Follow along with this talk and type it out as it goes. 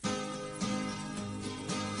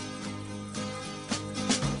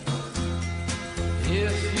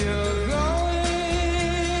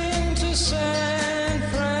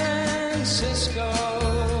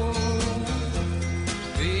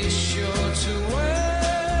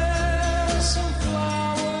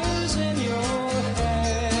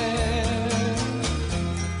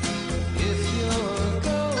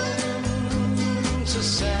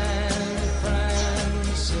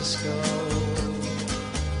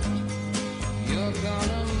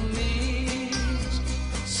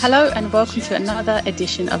Hello and welcome to another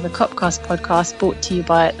edition of the Copcast podcast brought to you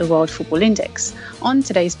by the World Football Index. On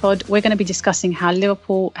today's pod, we're going to be discussing how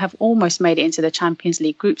Liverpool have almost made it into the Champions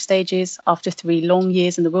League group stages after 3 long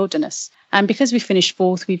years in the wilderness. And because we finished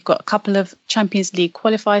fourth, we've got a couple of Champions League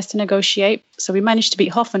qualifiers to negotiate. So we managed to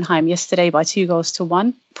beat Hoffenheim yesterday by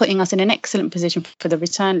 2-1, putting us in an excellent position for the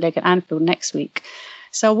return leg at Anfield next week.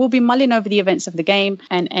 So we'll be mulling over the events of the game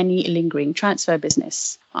and any lingering transfer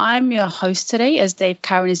business. I'm your host today, as Dave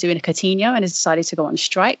Cowan is doing a Coutinho and has decided to go on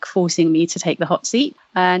strike, forcing me to take the hot seat.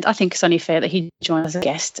 And I think it's only fair that he joins as a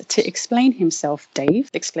guest to explain himself. Dave,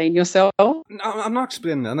 explain yourself. No, I'm not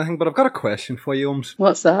explaining anything, but I've got a question for you, Holmes.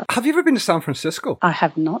 What's that? Have you ever been to San Francisco? I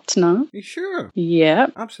have not, no. Are you sure? Yeah.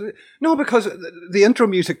 Absolutely. No, because the intro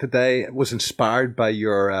music today was inspired by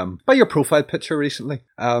your profile picture recently.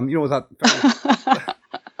 That...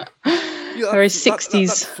 Very 60s.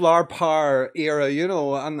 That flower power era,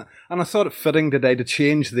 and I thought it fitting today to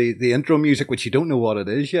change the intro music, which you don't know what it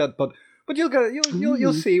is yet, but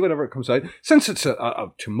you'll see whenever it comes out. Since it's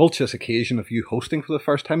a tumultuous occasion of you hosting for the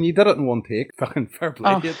first time, you did it in one take. Fucking fair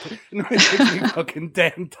play. It takes me fucking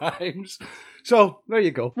 10 times. So there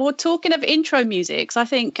you go. Well, talking of intro musics, I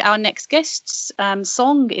think our next guest's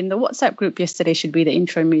song in the WhatsApp group yesterday should be the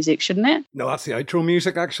intro music, shouldn't it? No, that's the outro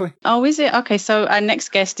music, actually. Oh, is it? Okay, so our next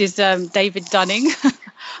guest is David Dunning.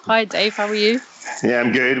 Hi, Dave. How are you? Yeah,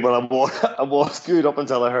 I'm good. Well, I was good up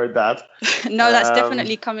until I heard that. No, that's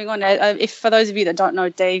definitely coming on. If for those of you that don't know,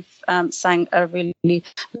 Dave sang a really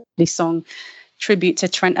lovely song tribute to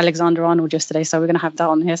Trent Alexander-Arnold yesterday, so we're going to have that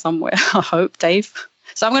on here somewhere, I hope, Dave.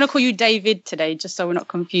 So I'm going to call you David today, just so we're not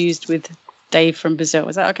confused with Dave from Brazil.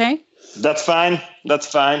 Is that okay? That's fine.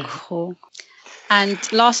 Cool.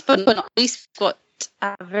 And last but not least, we've got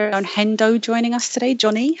our very own Hendo joining us today.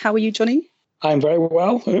 Johnny, how are you, Johnny? I'm very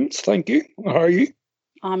well, Holmes. Thank you. How are you?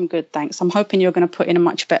 I'm good, thanks. I'm hoping you're going to put in a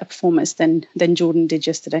much better performance than Jordan did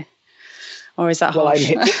yesterday. Or is that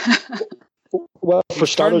harsh? Well, for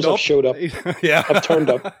starters, I've showed up. Yeah. I've turned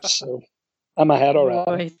up, so I'm ahead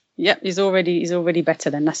already. Yep, he's already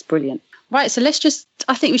better then. That's brilliant. Right, so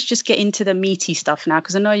I think we should just get into the meaty stuff now,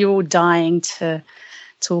 because I know you're all dying to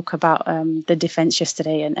talk about the defence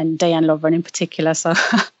yesterday and Dejan Lovren in particular. So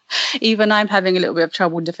even I'm having a little bit of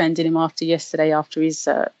trouble defending him after his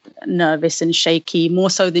nervous and shaky,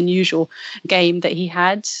 more so than usual, game that he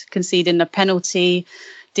had, conceding a penalty.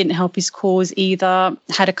 Didn't help his cause either.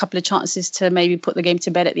 Had a couple of chances to maybe put the game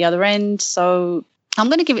to bed at the other end. So I'm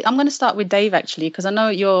going to start with Dave, actually, because I know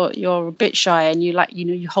you're a bit shy and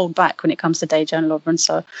you hold back when it comes to Dejan Lovren.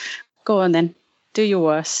 So go on then, do your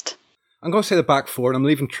worst. I'm going to say the back four, and I'm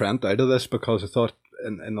leaving Trent out of this because I thought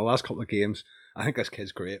in the last couple of games, I think this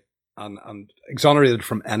kid's great and exonerated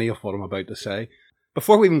from any of what I'm about to say.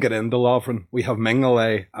 Before we even get into Lovren, we have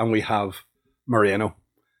Mignolet and we have Moreno,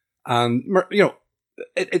 and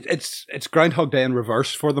it's Groundhog Day in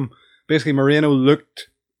reverse for them. Basically, Moreno looked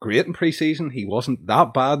great in pre-season. He wasn't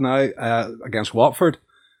that bad now against Watford,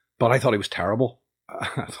 but I thought he was terrible.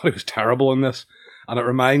 I thought he was terrible in this, and it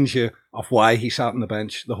reminds you of why he sat on the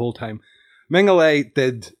bench the whole time. Mignolet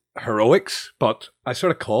did heroics, but I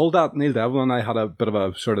sort of called that. Neil Devlin and I had a bit of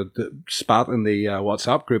a sort of spat in the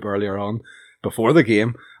WhatsApp group earlier on before the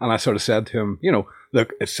game, and I sort of said to him,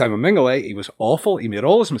 look, it's Simon Mignolet. He was awful. He made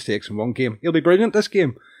all his mistakes in one game. He'll be brilliant this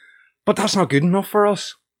game, but that's not good enough for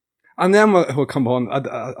us. And then we'll come on.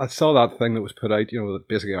 I saw that thing that was put out, that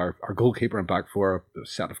basically our goalkeeper and back four, a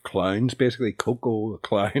set of clowns, basically Coco, the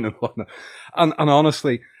clown and whatnot. And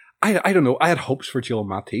honestly, I don't know. I had hopes for Joel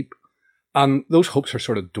Matip, and those hopes are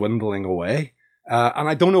sort of dwindling away. And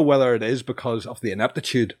I don't know whether it is because of the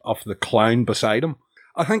ineptitude of the clown beside him.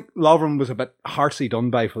 I think Lovren was a bit harshly done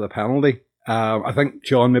by for the penalty. I think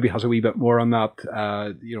John maybe has a wee bit more on that,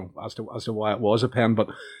 as to why it was a pen. But,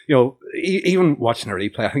 even watching a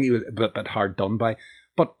replay, I think he was a bit hard done by.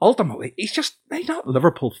 But ultimately, he's not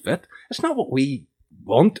Liverpool fit. It's not what we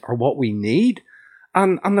want or what we need.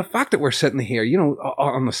 And the fact that we're sitting here,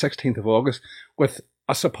 on the 16th of August with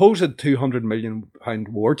a supposed £200 million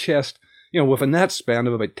war chest, with a net spend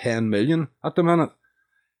of about 10 million at the minute.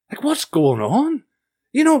 Like, what's going on?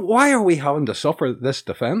 Why are we having to suffer this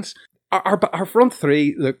defence? Our front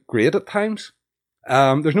three look great at times.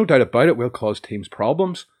 There's no doubt about it, will cause teams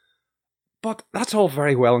problems. But that's all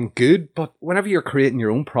very well and good. But whenever you're creating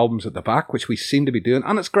your own problems at the back, which we seem to be doing,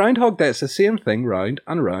 and it's Groundhog Day, it's the same thing round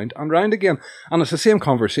and round and round again. And it's the same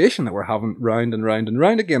conversation that we're having round and round and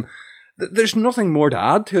round again. There's nothing more to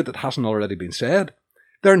add to it that hasn't already been said.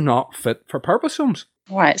 They're not fit for purpose, Holmes.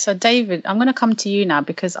 Right, so David, I'm going to come to you now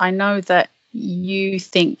because I know that you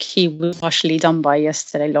think he was partially done by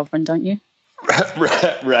yesterday, Lovren, don't you?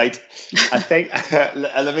 Right. I think,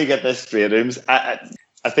 let me get this straight, Ooms.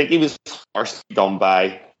 I think he was first done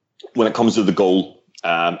by when it comes to the goal.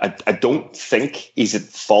 I don't think he's at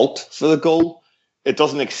fault for the goal. It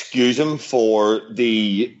doesn't excuse him for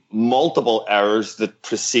the multiple errors that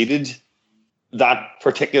preceded that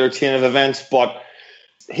particular chain of events, but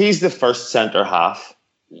he's the first centre half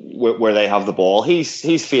where they have the ball.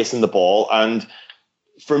 He's facing the ball, and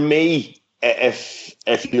for me, if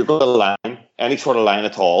you're going to line any sort of line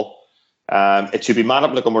at all, it should be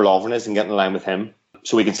Matip looking where Lovren is and getting in line with him,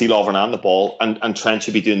 so we can see Lovren and the ball, and Trent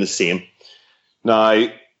should be doing the same. Now,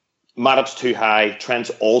 Matip's too high, Trent's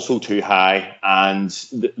also too high, and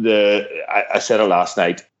I said it last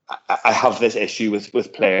night. I have this issue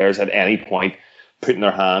with players at any point putting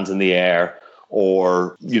their hands in the air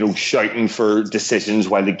or shouting for decisions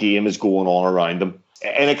while the game is going on around them.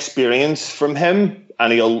 Inexperience from him,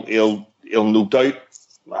 and he'll no doubt.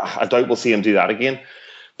 I doubt we'll see him do that again.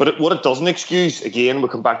 But what it doesn't excuse, again, we'll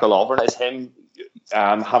come back to Lovren, is him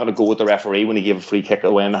having a go at the referee when he gave a free kick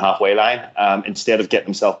away in the halfway line, instead of getting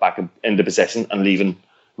himself back into position and leaving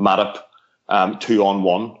Matip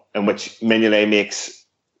 2-on-1, in which Mignolet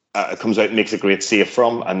comes out and makes a great save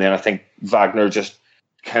from, and then I think Wagner just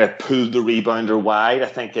kind of pulled the rebounder wide. I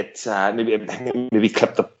think it maybe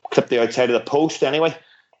clipped the outside of the post anyway.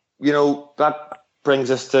 That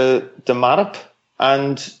brings us to Matip,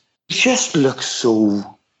 and he just looks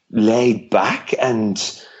so laid back and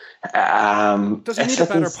does he need a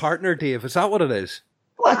better partner, Dave? Is that what it is?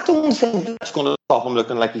 Well, I don't think that's going to stop him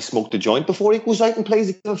looking like he smoked a joint before he goes out and plays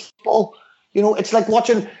a game of football. It's like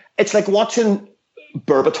watching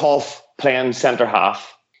Berbatov playing centre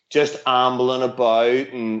half, just ambling about,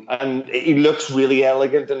 and he looks really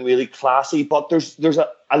elegant and really classy, but there's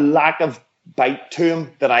a lack of bite to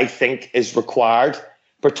him that I think is required,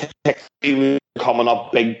 particularly coming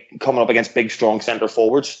up against big, strong centre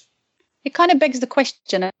forwards. It kind of begs the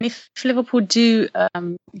question, if Liverpool do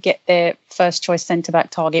get their first choice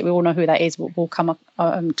centre-back target, we all know who that is, we'll come up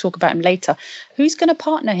talk about him later, who's going to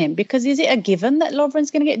partner him? Because is it a given that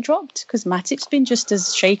Lovren's going to get dropped? Because Matip's been just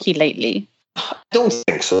as shaky lately. I don't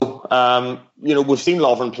think so. We've seen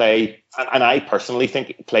Lovren play, and I personally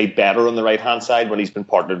think played better on the right-hand side when he's been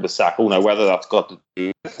partnered with Sakho. Now, whether that's got to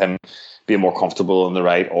do with him being more comfortable on the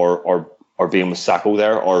right or being with Sakho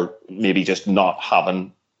there, or maybe just not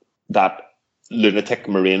having that lunatic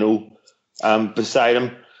Moreno beside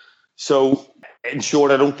him. So, in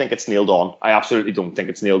short, I don't think it's nailed on. I absolutely don't think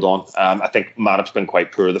it's nailed on. I think Matip's been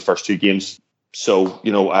quite poor the first two games. So,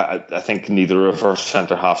 I think neither of our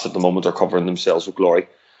centre halves at the moment are covering themselves with glory.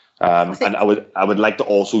 And I would like to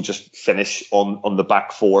also just finish on the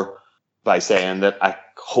back four by saying that I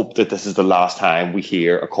hope that this is the last time we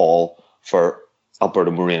hear a call for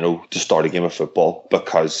Alberto Moreno to start a game of football,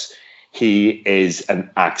 because he is an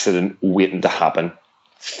accident waiting to happen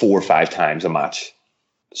 4 or 5 times a match.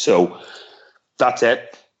 So that's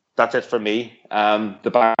it. That's it for me.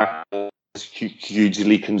 The back is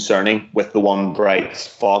hugely concerning, with the one bright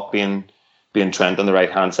spot being Trent on the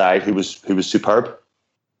right hand side, who was superb.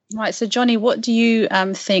 Right. So Johnny, what do you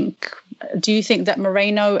think? Do you think that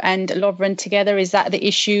Moreno and Lovren together, is that the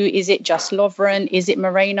issue? Is it just Lovren? Is it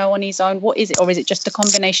Moreno on his own? What is it? Or is it just a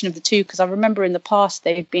combination of the two? Because I remember in the past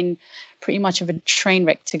they've been pretty much of a train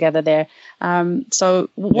wreck together there. So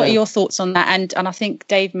what are your thoughts on that? And I think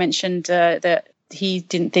Dave mentioned that he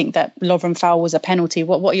didn't think that Lovren foul was a penalty.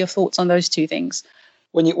 What are your thoughts on those two things?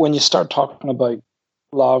 When you start talking about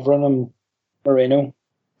Lovren and Moreno,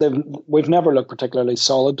 we've never looked particularly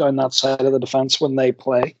solid down that side of the defence when they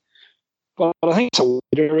play. But I think it's a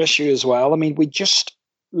wider issue as well. I mean, we just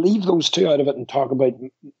leave those two out of it and talk about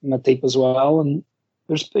Matip as well. And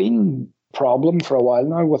there's been a problem for a while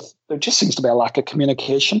now there just seems to be a lack of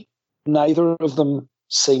communication. Neither of them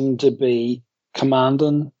seem to be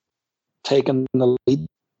commanding, taking the lead.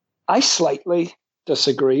 I slightly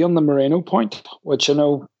disagree on the Moreno point, which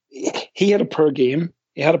he had a poor game.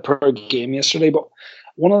 He had a poor game yesterday, but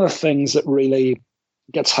one of the things that really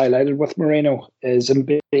gets highlighted with Moreno is him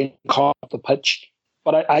being caught off the pitch.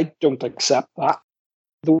 But I don't accept that.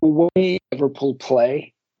 The way Liverpool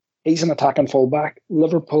play, he's an attacking fullback.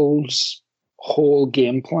 Liverpool's whole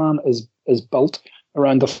game plan is built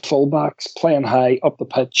around the fullbacks playing high up the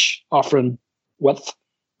pitch, offering width.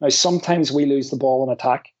 Now, sometimes we lose the ball in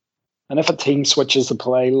attack, and if a team switches the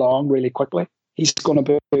play long really quickly, he's going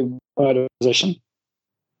to be out of position.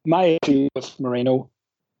 My issue with Moreno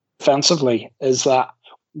defensively is that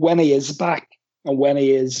when he is back and when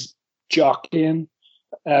he is jockeying,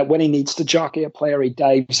 when he needs to jockey a player, he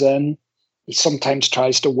dives in. He sometimes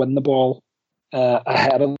tries to win the ball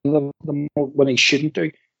ahead of them when he shouldn't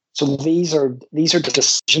do. So these are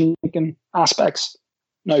decision-making aspects.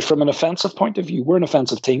 Now, from an offensive point of view, we're an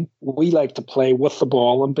offensive team. We like to play with the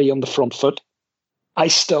ball and be on the front foot. I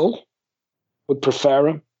still would prefer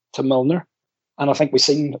him to Milner. And I think we've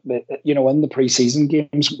seen, in the pre-season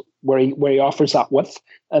games where he offers that width.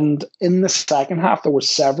 And in the second half, there were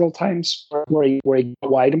several times where he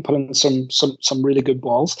got wide and put in some really good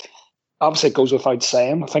balls. Obviously, it goes without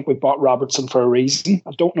saying. I think we bought Robertson for a reason.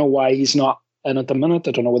 I don't know why he's not in at the minute.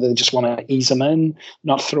 I don't know whether they just want to ease him in,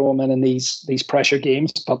 not throw him in these pressure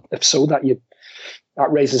games. But if so, that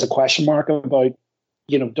raises a question mark about,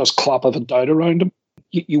 does Klopp have a doubt around him?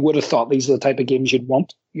 You would have thought these are the type of games you'd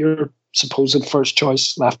want your supposed first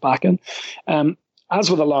choice left back in. As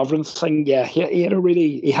with the Lovren thing, yeah, he had a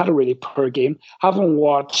really poor game. Having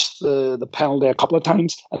watched the penalty a couple of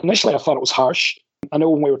times, initially I thought it was harsh. I know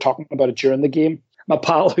when we were talking about it during the game, my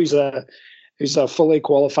pal who's a fully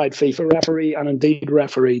qualified FIFA referee and indeed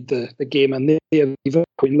refereed the game in the Aviva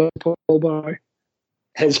Queen Liverpool,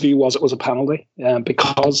 his view was it was a penalty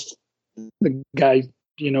because the guy,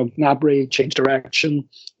 Gnabry changed direction,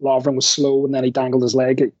 Lovren was slow, and then he dangled his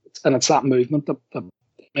leg, and it's that movement that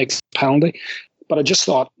makes a penalty. But I just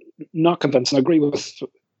thought, not convinced, and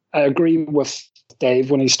I agree with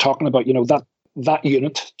Dave when he's talking about, that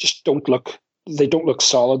unit just don't look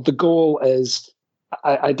solid. The goal is,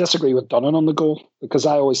 I disagree with Dunnan on the goal, because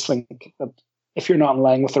I always think that if you're not in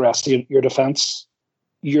line with the rest of your defence,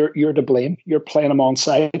 you're to blame. You're playing him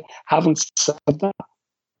onside. Having said that,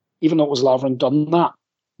 even though it was Lovren done that,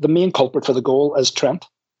 the main culprit for the goal is Trent,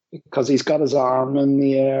 because he's got his arm in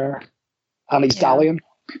the air and he's dallying.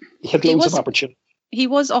 He had loads of opportunity. He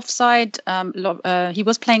was offside. He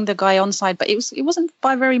was playing the guy onside, but it wasn't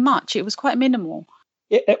by very much. It was quite minimal.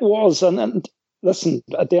 It was, and listen,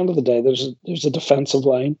 at the end of the day, there's a defensive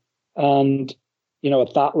line, and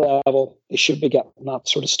at that level, they should be getting that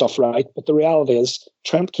sort of stuff right. But the reality is,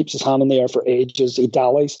 Trent keeps his hand in the air for ages. He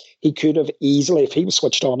dallies. He could have easily, if he was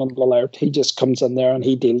switched on and alert, he just comes in there and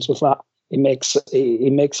he deals with that. He makes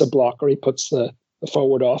a blocker. He puts the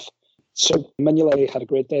forward off. So Mignolet had a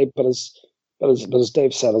great day, but as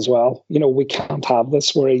Dave said as well, we can't have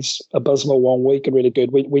this where he's abysmal one week and really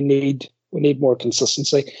good. We need more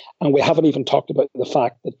consistency, and we haven't even talked about the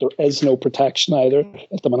fact that there is no protection either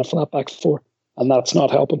at the minute for that back four. And that's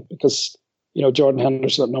not helping because, Jordan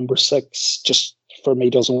Henderson at number 6 just, for me,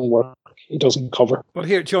 doesn't work. He doesn't cover. But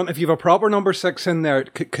here, John, if you have a proper number 6 in there,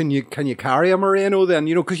 can you carry a Moreno then?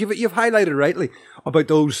 Because you've highlighted rightly about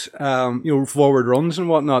those, forward runs and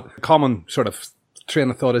whatnot. Common sort of train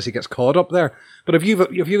of thought as he gets caught up there. But if you've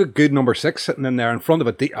a good number 6 sitting in there in front of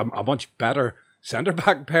a much better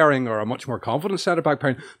centre-back pairing or a much more confident centre-back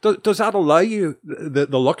pairing, does that allow you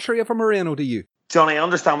the luxury of a Moreno to you? John, I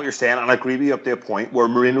understand what you're saying, and I agree with you up to a point where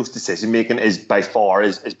Moreno's decision-making is by far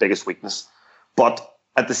his biggest weakness. But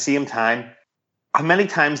at the same time, how many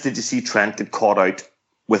times did you see Trent get caught out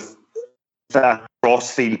with that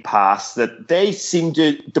cross-field pass that they seem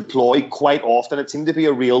to deploy quite often? It seemed to be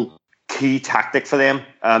a real key tactic for them,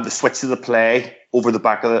 the switch of the play over the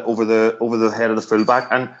back of over the head of the fullback.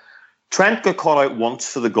 And Trent got caught out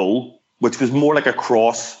once for the goal, which was more like a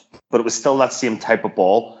cross, but it was still that same type of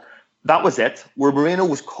ball. That was it. Where Moreno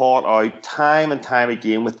was caught out time and time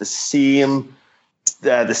again with the same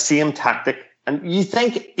tactic. And you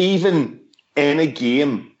think even in a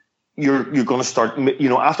game, you're going to start,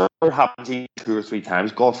 after it happens 2 or 3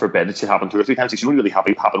 times, God forbid it should happen 2 or 3 times. It should only really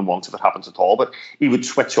happen once if it happens at all. But he would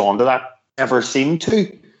switch on to that. Never seemed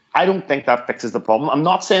to. I don't think that fixes the problem. I'm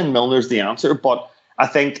not saying Milner's the answer, but I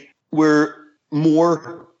think we're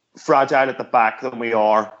more fragile at the back than we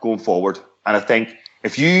are going forward. And I think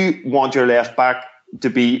if you want your left back to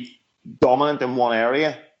be dominant in one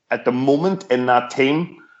area, at the moment in that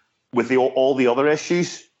team, with all the other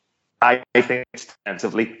issues, I think it's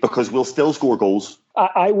defensively, because we'll still score goals.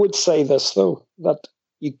 I would say this, though, that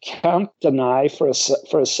you can't deny for a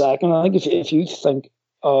second. I think if you think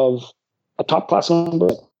of a top-class number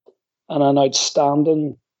and an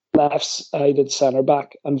outstanding left-sided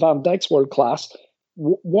centre-back, and Van Dijk's world-class,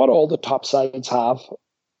 what all the top sides have,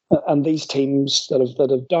 and these teams that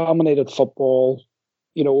have dominated football,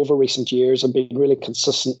 over recent years and been really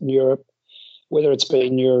consistent in Europe, whether it's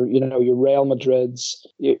been your Real Madrids,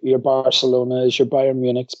 your Barcelonas, your Bayern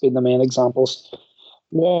Munich's been the main examples.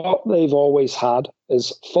 What they've always had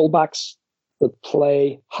is fullbacks that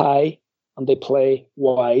play high and they play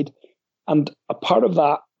wide. And a part of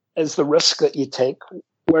that is the risk that you take,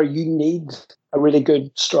 where you need a really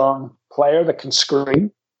good, strong player that can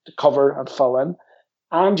screen to cover and fill in.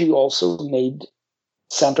 And you also need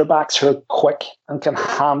centre-backs who are quick and can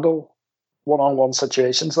handle one-on-one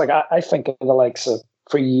situations. Like I think of the likes of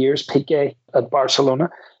for years, Piqué at Barcelona.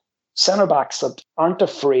 Centre-backs that aren't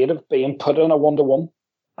afraid of being put in a one-to-one.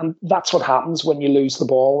 And that's what happens when you lose the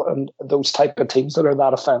ball and those type of teams that are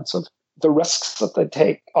that offensive. The risks that they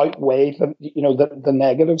take outweigh the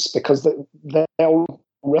negatives because they'll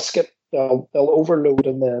risk it. They'll overload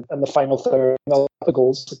in the final third. They'll have the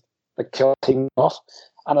goals that kill a team off.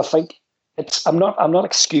 And I think I'm not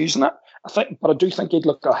excusing it. But I do think he'd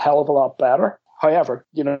look a hell of a lot better. However,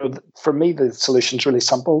 for me the solution's really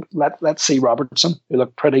simple. Let's see Robertson, who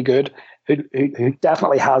looked pretty good, who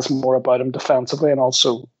definitely has more about him defensively and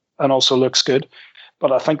also looks good.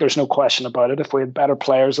 But I think there's no question about it. If we had better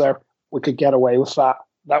players there, we could get away with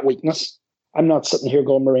that weakness. I'm not sitting here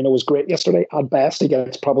going Moreno was great yesterday. At best, he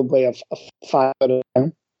gets probably a 5 out of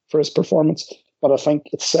 10 for his performance. But I think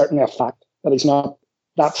it's certainly a fact that he's not.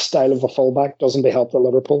 That style of a fullback doesn't be helped at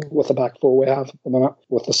Liverpool with the back four we have at the minute,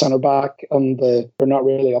 with the centre back, and they're not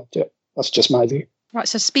really up to it. That's just my view. Right.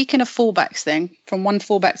 So speaking of fullbacks, then from one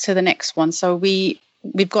fullback to the next one, so we've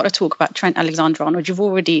got to talk about Trent Alexander-Arnold. You've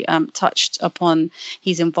already touched upon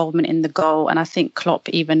his involvement in the goal, and I think Klopp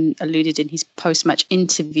even alluded in his post-match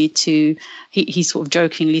interview to he sort of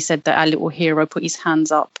jokingly said that our little hero put his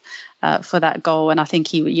hands up for that goal, and I think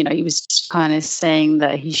he was kind of saying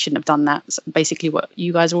that he shouldn't have done that. Basically, what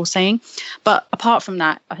you guys are all saying. But apart from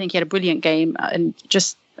that, I think he had a brilliant game, and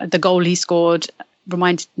just the goal he scored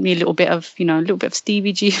reminded me a little bit of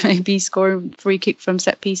Stevie G maybe scoring free kick from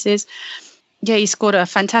set pieces. Yeah, he scored a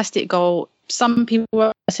fantastic goal. Some people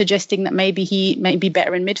are suggesting that maybe he may be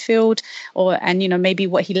better in midfield, and maybe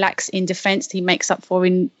what he lacks in defence he makes up for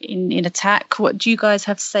in attack. What do you guys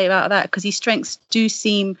have to say about that? Because his strengths do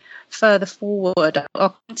seem further forward.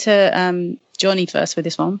 I'll come to Johnny first with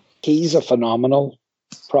this one. He's a phenomenal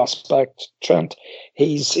prospect, Trent.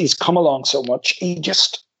 He's come along so much. He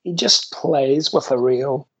just plays with a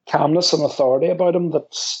real calmness and authority about him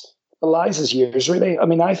that's belies his years, really. I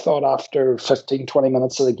mean, I thought after 15, 20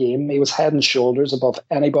 minutes of the game, he was head and shoulders above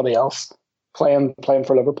anybody else playing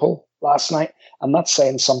for Liverpool last night. And that's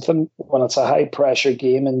saying something when it's a high-pressure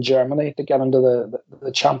game in Germany to get into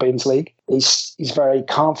the Champions League. He's very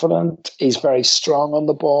confident. He's very strong on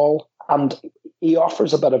the ball. And he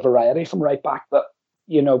offers a bit of variety from right back that,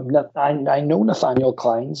 I know Nathaniel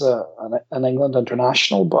Klein's an England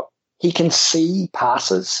international, but he can see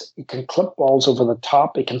passes. He can clip balls over the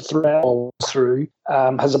top. He can thread balls through.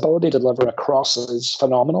 His ability to deliver a cross is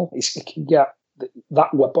phenomenal. He can get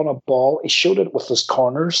that whip on a ball. He showed it with his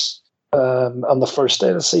corners on the first day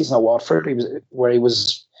of the season at Watford. He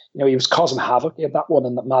was causing havoc. He had that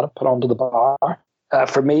one that Matt put onto the bar.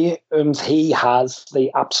 For me, he has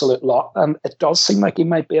the absolute lot, and it does seem like he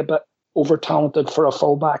might be a bit over talented for a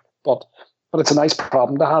fullback, but it's a nice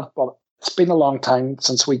problem to have. But it's been a long time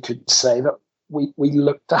since we could say that we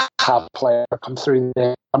look to have a player come through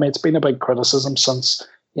there. I mean, it's been a big criticism since,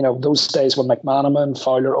 those days when McManaman,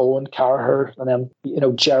 Fowler, Owen, Carragher, and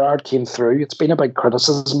then, Gerrard came through. It's been a big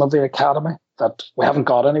criticism of the academy that we haven't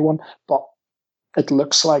got anyone. But it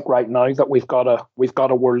looks like right now that we've got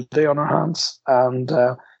a world day on our hands. And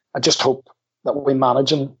I just hope that we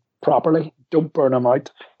manage him properly, don't burn him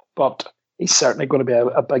out. But he's certainly going to be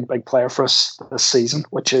a big, big player for us this season,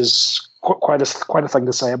 which is quite a thing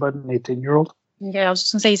to say about an 18-year-old. Yeah, I was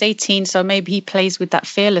just going to say he's 18, so maybe he plays with that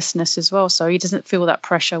fearlessness as well. So he doesn't feel that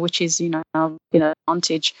pressure, which is, an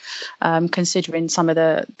advantage, considering some of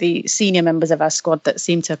the senior members of our squad that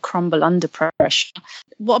seem to crumble under pressure.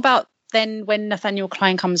 What about then when Nathaniel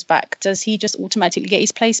Klein comes back? Does he just automatically get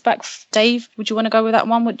his place back? Dave, would you want to go with that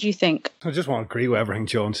one? What do you think? I just want to agree with everything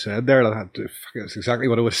John said there. That's exactly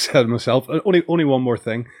what I was said myself. Only one more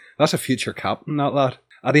thing. That's a future captain, that lad.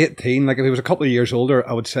 At 18, if he was a couple of years older,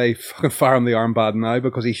 I would say fucking fire him the armband now,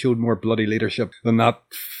 because he showed more bloody leadership than that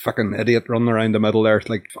fucking idiot running around the middle there. It's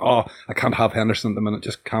like, I can't have Henderson at the minute,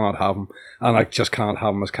 just cannot have him. And I just can't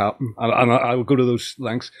have him as captain. And I will go to those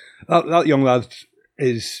lengths. That young lad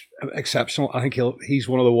is exceptional. I think he's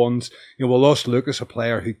one of the ones, we lost Lucas, a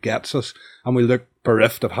player who gets us, and we look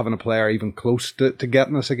bereft of having a player even close to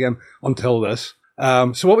getting us again until this.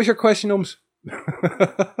 So what was your question, Ohms?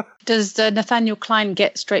 Does Nathaniel Klein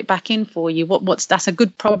get straight back in for you? That's a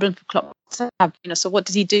good problem for Klopp to have. So what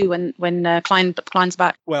does he do when Klein's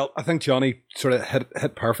back? Well, I think Johnny sort of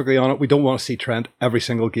hit perfectly on it. We don't want to see Trent every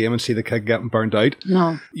single game and see the kid getting burned out.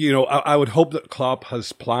 No. I would hope that Klopp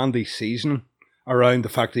has planned his season around the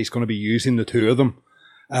fact that he's going to be using the two of them.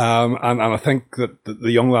 And I think that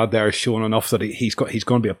the young lad there has shown enough that he's going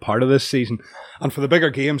to be a part of this season. And for the bigger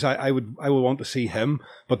games, I would want to see him.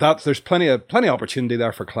 But there's plenty of opportunity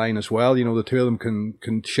there for Klein as well. The two of them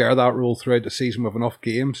can share that role throughout the season with enough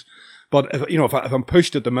games. But if I'm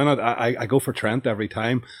pushed at the minute, I go for Trent every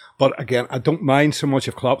time. But again, I don't mind so much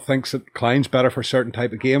if Klopp thinks that Klein's better for a certain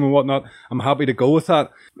type of game and whatnot. I'm happy to go with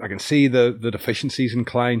that. I can see the deficiencies in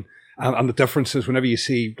Klein and the differences whenever you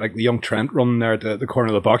see like the young Trent running there at the corner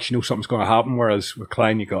of the box. You know something's going to happen. Whereas with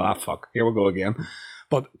Klein, you go, fuck, here we go again.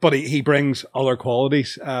 But he brings other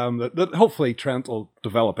qualities that hopefully Trent will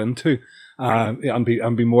develop into and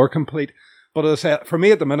be more complete. But as I say, for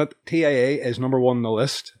me at the minute, TAA is number one on the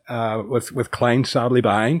list, with Klein sadly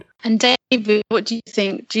behind. And David, what do you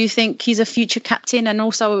think? Do you think he's a future captain? And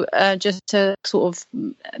also, just to sort of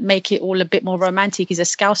make it all a bit more romantic, he's a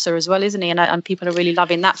Scouser as well, isn't he? And people are really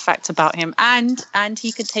loving that fact about him. And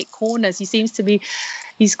he can take corners. He seems to be,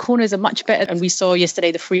 his corners are much better. And we saw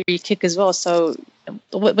yesterday the free kick as well. So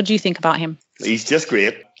what do you think about him? He's just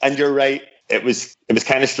great. And you're right. It was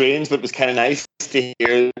kind of strange, but it was kind of nice to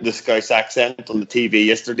hear the Scouse accent on the TV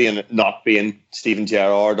yesterday and it not being Steven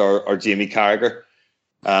Gerrard or Jamie Carragher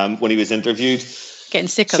when he was interviewed. Getting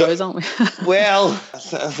sick of those, aren't we? well,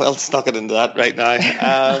 let's not get into that right now.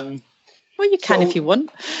 Well, you can if you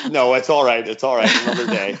want. No, it's all right. It's all right.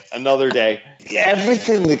 Another day. Yeah,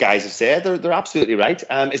 everything the guys have said, they're absolutely right.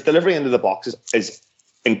 His delivery into the box is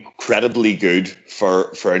incredibly good for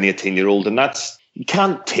an 18-year-old, and that's. You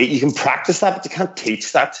can practice that, but you can't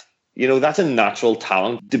teach that. You know, that's a natural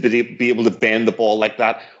talent to be able to bend the ball like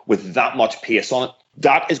that with that much pace on it.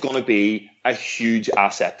 That is going to be a huge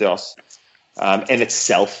asset to us in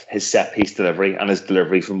itself, his set piece delivery and his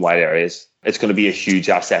delivery from wide areas. It's going to be a huge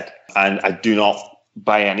asset. And I do not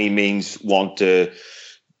by any means want to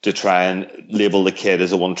try and label the kid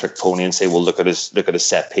as a one-trick pony and say, well, look at his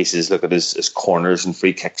set pieces, look at his corners and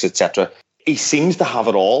free kicks, etc. He seems to have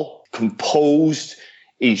it all. Composed,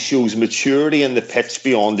 he shows maturity in the pitch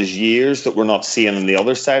beyond his years that we're not seeing on the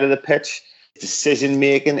other side of the pitch. Decision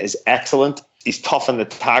making is excellent. He's tough in the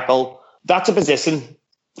tackle. That's a position,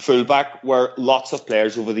 fullback, where lots of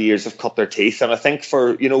players over the years have cut their teeth. And I think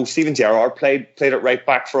Steven Gerrard played at right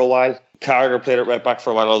back for a while. Carragher played at right back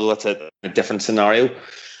for a while, although that's a different scenario.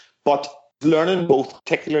 But learning both,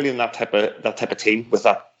 particularly in that type of team with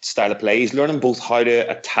that style of play, he's learning both how to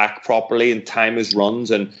attack properly and time his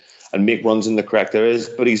runs and make runs in the correct areas,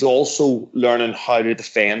 but he's also learning how to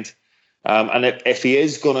defend. And if he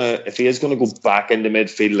is gonna go back into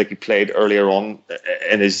midfield like he played earlier on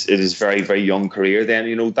in his very, very young career, then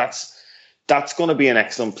that's going to be an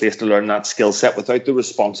excellent place to learn that skill set without the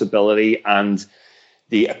responsibility and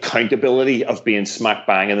the accountability of being smack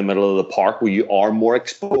bang in the middle of the park where you are more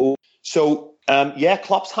exposed. So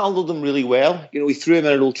Klopp's handled him really well. He threw him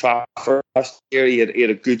in at Old Trafford last year. He had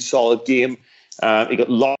a good, solid game. He got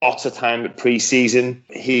lots of time at pre-season.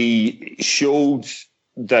 He showed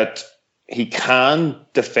that he can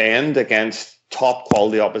defend against top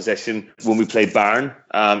quality opposition when we played Bayern.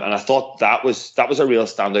 And I thought that was a real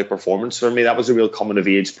standout performance for me. That was a real coming of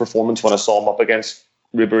age performance when I saw him up against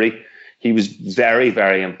Ribery. He was very,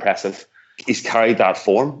 very impressive. He's carried that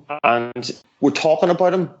form. And we're talking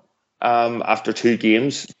about him after 2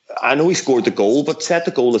 games. I know he scored the goal, but set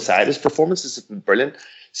the goal aside, his performances have been brilliant.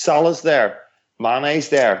 Salah's there. Mane's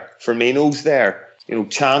there, Firmino's there,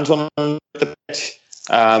 Chan's on the pitch.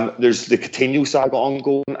 There's the Coutinho saga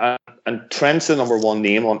ongoing, and Trent's the number one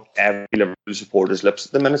name on every Liverpool supporter's lips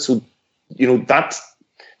at the minute. So,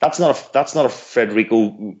 that's not a Federico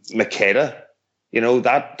Makeda.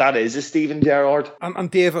 That is a Steven Gerrard. And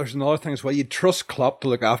Dave, there's another thing as well. You trust Klopp to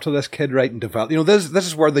look after this kid, right, and develop. This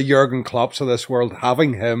is where the Jurgen Klopps of this world,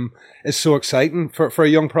 having him is so exciting for a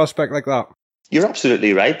young prospect like that. You're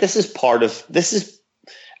absolutely right. This is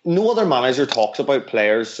no other manager talks about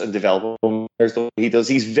players and developing players the way he does.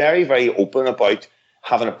 He's very, very open about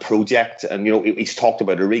having a project, and he's talked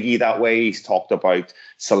about Origi that way. He's talked about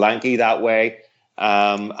Solanke that way,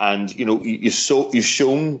 and you've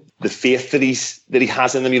shown the faith that he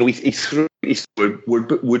has in them. He threw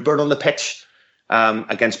Woodburn on the pitch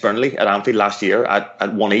against Burnley at Anfield last year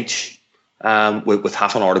at 1 each. With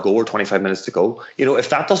half an hour to go or 25 minutes to go, if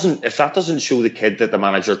that doesn't show the kid that the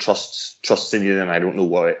manager trusts in you, then I don't know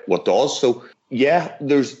what does. So yeah,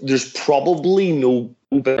 there's probably no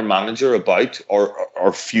better manager about,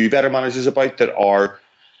 or few better managers about that are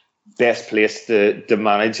best placed to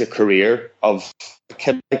manage a career of a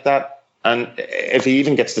kid like that. And if he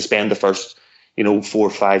even gets to spend the first 4 or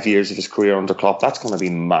 5 years of his career under Klopp, that's going to be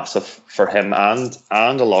massive for him and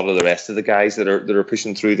a lot of the rest of the guys that are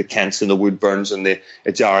pushing through, the Kents and the Woodburns and the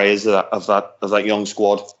Ajarias of that young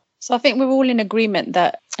squad. So I think we're all in agreement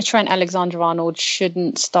that Trent Alexander-Arnold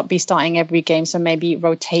shouldn't be starting every game. So maybe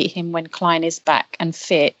rotate him when Klein is back and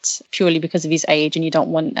fit, purely because of his age. And you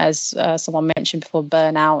don't want, as someone mentioned before,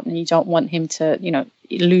 burnout, and you don't want him to,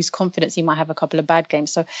 lose confidence. He might have a couple of bad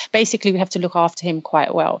games. So basically we have to look after him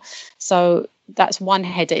quite well. So that's one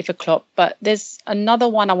header for Klopp. But there's another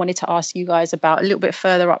one I wanted to ask you guys about a little bit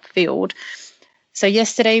further upfield. So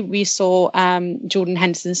yesterday we saw Jordan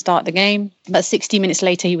Henderson start the game, but 60 minutes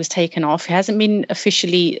later he was taken off. It hasn't been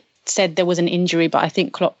officially said there was an injury, but I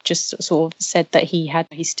think Klopp just sort of said that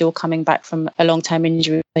he's still coming back from a long-term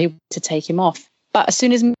injury. They wanted to take him off. But as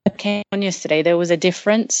soon as Milner came on yesterday, there was a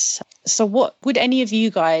difference. So what would any of you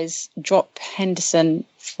guys drop Henderson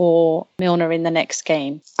for Milner in the next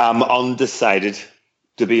game? I'm undecided,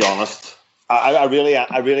 to be honest. I really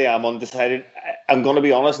am undecided. I'm going to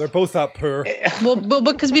be honest. They're both that poor. Well,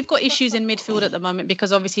 because we've got issues in midfield at the moment,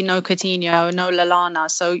 because obviously no Coutinho, no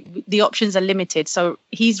Lallana, so the options are limited. So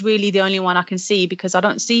he's really the only one I can see, because I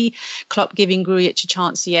don't see Klopp giving Grujic a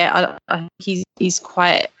chance yet. He's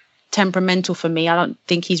quite temperamental for me. I don't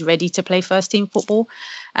think he's ready to play first team football.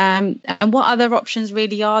 And what other options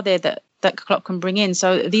really are there that Klopp can bring in?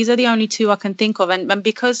 So these are the only two I can think of. And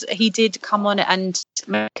because he did come on and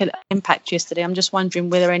make an impact yesterday, I'm just wondering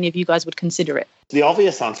whether any of you guys would consider it. The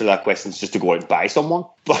obvious answer to that question is just to go out and buy someone.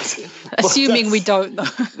 But assuming we don't, though.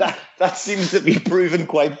 That seems to be proven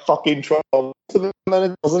quite fucking trouble at the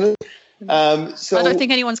minute, doesn't it? So I don't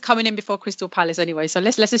think anyone's coming in before Crystal Palace anyway. So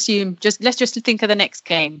let's assume, let's just think of the next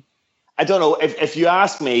game. I don't know. If you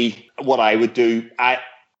ask me what I would do, I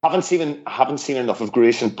haven't seen enough of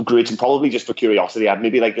Grujic, probably just for curiosity. I'd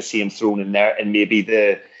maybe like to see him thrown in there, and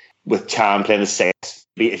maybe with Chan playing the six.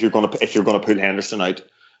 If you're going to put Henderson out,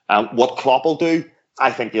 what Klopp will do,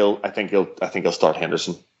 I think he'll start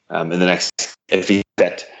Henderson in the next, if he's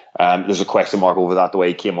fit. There's a question mark over that the way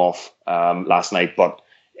he came off last night, but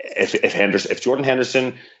if Jordan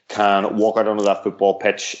Henderson can walk out onto that football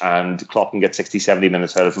pitch and Klopp can get 60-70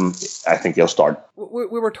 minutes out of him, I think he'll start.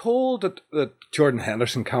 We were told that Jordan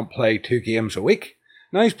Henderson can't play 2 games a week.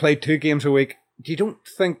 Now he's played 2 games a week. You don't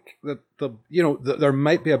think that there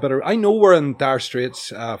might be a better... I know we're in dire straits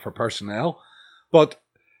for personnel, but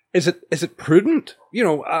is it prudent?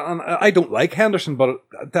 And I don't like Henderson, but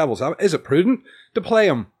is it prudent to play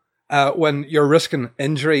him when you're risking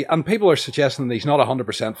injury? And people are suggesting that he's not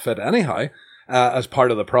 100% fit anyhow, as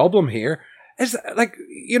part of the problem here. Is that,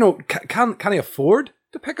 can he afford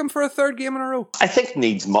to pick him for a 3rd game in a row? I think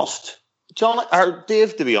needs must. John, or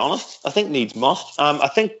Dave, to be honest, I think needs must. I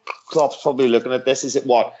think Klopp's probably looking at this. Is it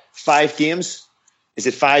 5 games? Is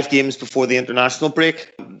it 5 games before the international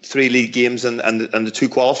break? 3 league games and the 2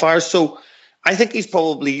 qualifiers. So I think he's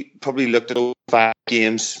probably looked at those 5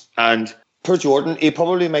 games, and per Jordan, he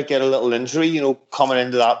probably might get a little injury, coming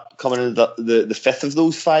into the 5th of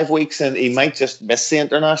those 5 weeks, and he might just miss the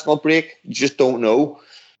international break. You just don't know.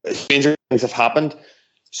 Stranger things have happened.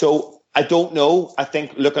 So I don't know. I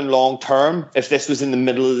think looking long term, if this was in the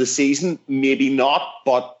middle of the season, maybe not.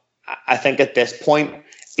 But I think at this point,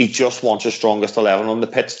 he just wants his strongest 11 on the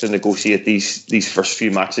pitch to negotiate these first few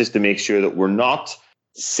matches, to make sure that we're not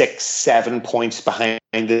 6-7 points behind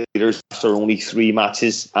the leaders after only 3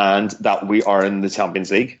 matches, and that we are in the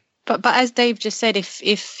Champions League. But as Dave just said,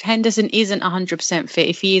 if Henderson isn't 100% fit,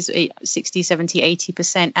 if he is 60, 70,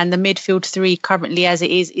 80%, and the midfield 3 currently as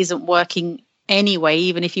it is isn't working anyway,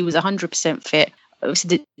 even if he was 100% fit, it's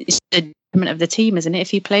the detriment of the team, isn't it, if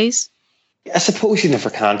he plays? I suppose you never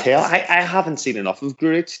can tell. I haven't seen enough of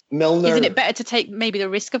Grujic. Milner. Isn't it better to take maybe the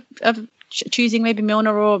risk of choosing maybe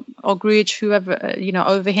Milner or Grujic, whoever,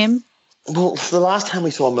 over him? Well, the last time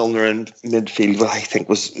we saw Milner in midfield, I think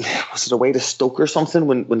was it away to Stoke or something,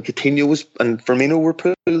 when Coutinho and Firmino were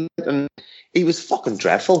put in, and he was fucking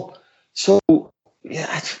dreadful. So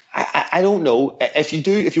yeah, I don't know. If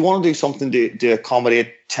you want to do something to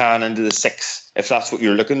accommodate Chan into the 6, if that's what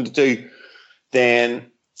you're looking to do, then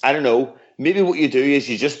I don't know. Maybe what you do is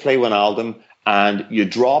you just play Wijnaldum, and you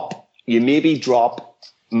maybe drop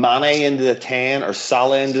Mane into the 10, or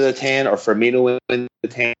Salah into the 10, or Firmino into the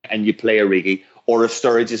 10, and you play Origi. Or if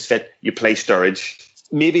Sturridge is fit, you play Sturridge.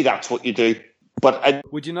 Maybe that's what you do. But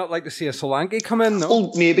would you not like to see a Solanke come in, though?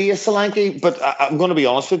 Well, maybe a Solanke, but I'm going to be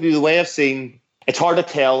honest with you. The way I've seen, it's hard to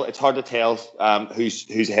tell who's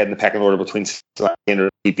ahead in the pecking order between Solanke and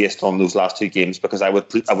Origi based on those last 2 games, because I would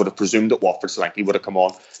have presumed that Watford Solanke would have come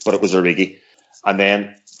on, but it was Origi. And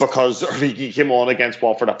then because Origi came on against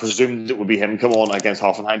Watford, I presumed it would be him come on against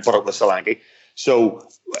Hoffenheim, but it was Solanke. So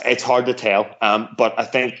it's hard to tell. But I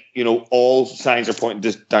think, all signs are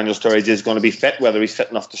pointing to Daniel Sturridge is going to be fit. Whether he's fit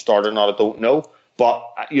enough to start or not, I don't know. But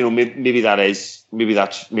maybe that's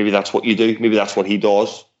what you do. Maybe that's what he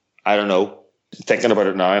does. I don't know. Thinking about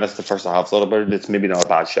it now, and that's the first I have thought about it. It's maybe not a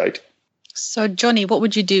bad shout. So, Johnny, what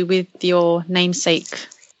would you do with your namesake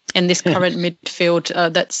in this current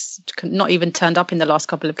midfield that's not even turned up in the last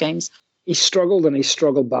couple of games? He struggled, and he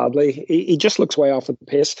struggled badly. He just looks way off at the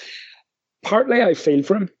pace. Partly, I feel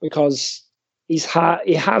for him because he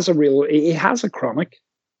has a chronic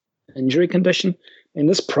injury condition, and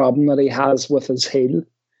this problem that he has with his heel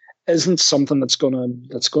isn't something that's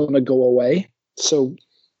gonna go away. So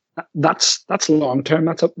that's long term.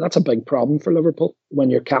 That's a big problem for Liverpool when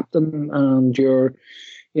your captain and your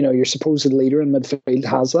supposed leader in midfield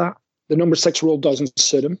has that. The number 6 role doesn't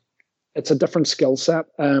suit him. It's a different skill set.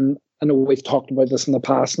 I know we've talked about this in the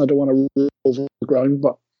past, and I don't want to roll over the ground,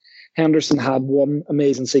 but Henderson had one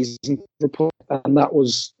amazing season for Liverpool, and that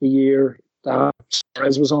was the year that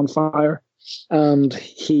Suarez was on fire, and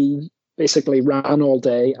he basically ran all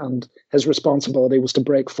day, and his responsibility was to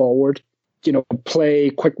break forward, play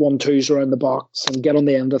quick 1-2s around the box and get on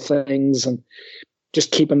the end of things and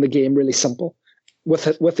just keeping the game really simple.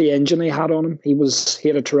 With the engine he had on him, he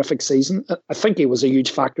had a terrific season. I think he was a huge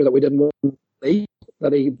factor that we didn't win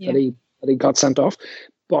that he got sent off.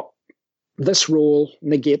 But this role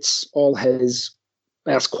negates all his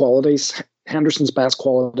best qualities. Henderson's best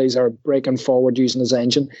qualities are breaking forward using his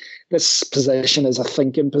engine. This position is a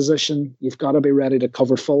thinking position. You've got to be ready to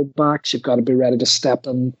cover full-backs. You've got to be ready to step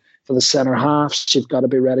in for the centre halves. You've got to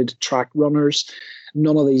be ready to track runners.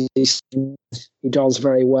 None of these things he does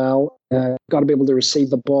very well. Got to be able to receive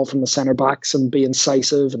the ball from the centre backs and be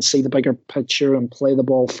incisive and see the bigger picture and play the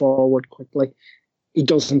ball forward quickly. He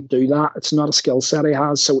doesn't do that. It's not a skill set he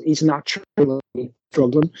has, so he's naturally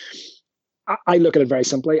struggling. I look at it very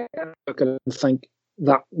simply. I look at it and think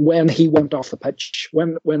that when he went off the pitch,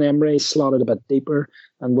 when Emery slotted a bit deeper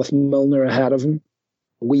and with Milner ahead of him,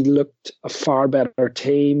 we looked a far better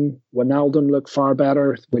team. Wijnaldum looked far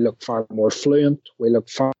better. We looked far more fluent. We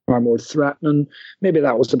looked far more threatening. Maybe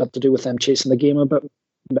that was a bit to do with them chasing the game a bit.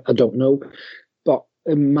 I don't know. But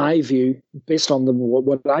in my view, based on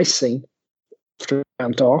what I seen after it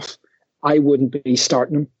went off, I wouldn't be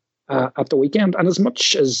starting him at the weekend. And as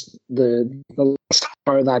much as the last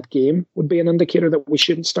hour of that game would be an indicator that we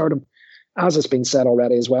shouldn't start him, as has been said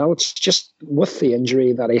already as well, it's just with the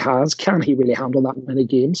injury that he has, can he really handle that many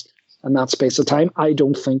games in that space of time? I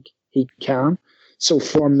don't think he can. So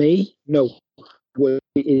for me, no.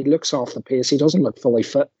 He looks off the pace. He doesn't look fully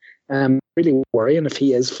fit. Really worrying if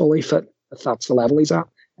he is fully fit, if that's the level he's at.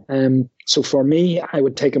 So for me, I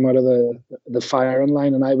would take him out of the firing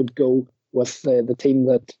line, and I would go with the team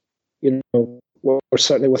that, were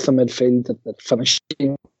certainly with the midfield that finished the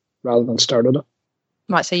game rather than started it.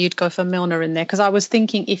 Right, so you'd go for Milner in there, because I was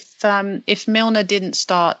thinking if Milner didn't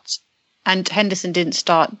start and Henderson didn't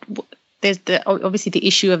start, there's obviously the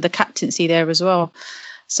issue of the captaincy there as well.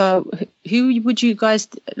 So who would you guys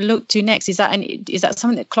look to next? Is that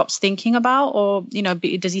something that Klopp's thinking about, or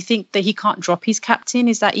does he think that he can't drop his captain?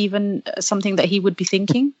 Is that even something that he would be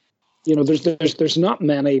thinking? There's not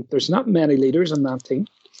many leaders in that team.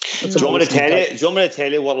 Do you want me to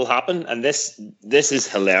tell you what will happen? And this is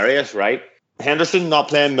hilarious, right? Henderson not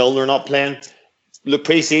playing, Milner not playing. Look,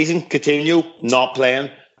 pre-season, Coutinho not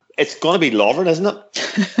playing. It's going to be Lovren, isn't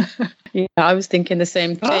it? Yeah, I was thinking the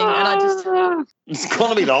same thing. And it's going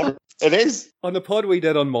to be Lovren. It is. On the pod we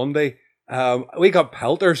did on Monday, we got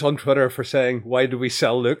pelters on Twitter for saying, why did we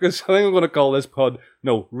sell Lucas? I think I'm going to call this pod,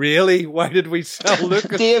 no, really? Why did we sell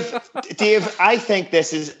Lucas? Dave, I think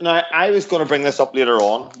this is... Now, I was going to bring this up later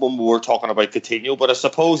on when we were talking about Coutinho, but I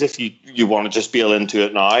suppose if you want to just bail into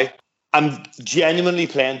it now, I'm genuinely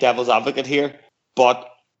playing devil's advocate here, but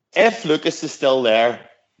if Lucas is still there,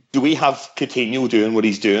 do we have Coutinho doing what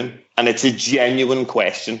he's doing? And it's a genuine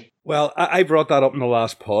question. Well, I brought that up in the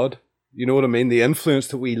last pod. You know what I mean? The influence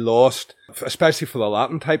that we lost, especially for the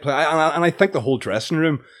Latin type play. And I think the whole dressing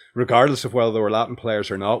room, regardless of whether they were Latin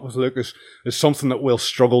players or not with Lucas, is something that we'll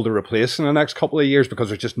struggle to replace in the next couple of years because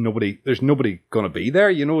there's nobody going to be there.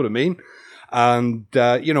 You know what I mean? And,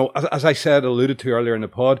 as I said, alluded to earlier in the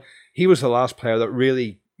pod, he was the last player that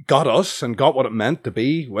really got us and got what it meant to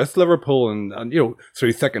be with Liverpool and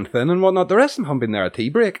through thick and thin and whatnot. The rest of them haven't been there at tea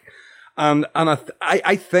break. And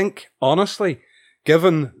I think, honestly,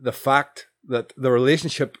 given the fact that the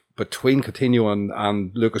relationship between Coutinho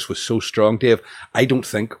and Lucas was so strong, Dave, I don't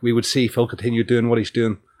think we would see Phil Coutinho doing what he's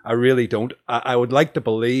doing. I really don't. I would like to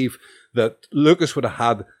believe that Lucas would have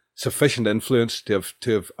had sufficient influence to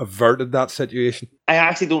have averted that situation. I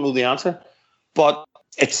actually don't know the answer, but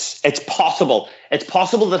it's possible. It's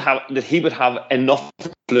possible that he would have enough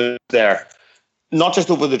influence there not just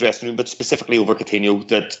over the dressing room, but specifically over Coutinho,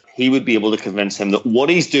 that he would be able to convince him that what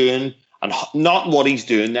he's doing, and not what he's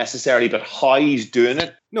doing necessarily, but how he's doing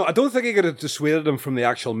it. No, I don't think he could have dissuaded him from the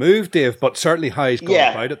actual move, Dave, but certainly how he's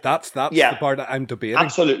gone about it. That's the part that I'm debating.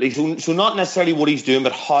 Absolutely. So not necessarily what he's doing,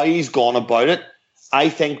 but how he's gone about it. I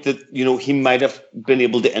think that, he might have been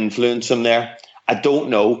able to influence him there. I don't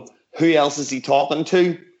know. Who else is he talking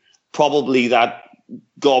to? Probably that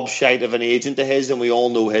gobshite of an agent of his, and we all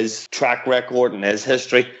know his track record and his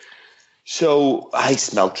history. So I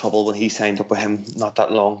smelled trouble when he signed up with him not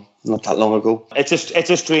that long ago. It's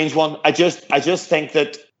a strange one. I just think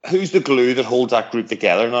that who's the glue that holds that group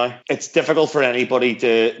together now? It's difficult for anybody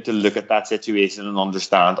to look at that situation and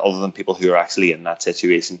understand, other than people who are actually in that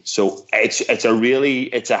situation. So it's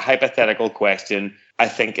a hypothetical question. I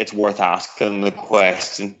think it's worth asking the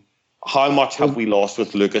question: how much have we lost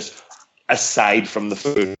with Lucas aside from the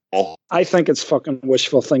football? I think it's fucking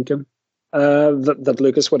wishful thinking that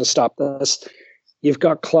Lucas would have stopped this. You've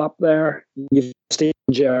got Klopp there. You've Steven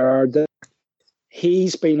Gerrard there.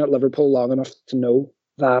 He's been at Liverpool long enough to know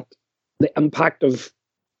that the impact of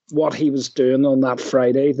what he was doing on that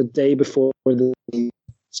Friday, the day before the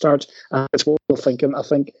start, it's wishful thinking. I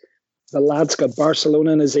think the lad's got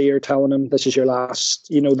Barcelona in his ear telling him this is your last,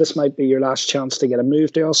 this might be your last chance to get a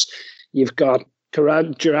move to us. You've got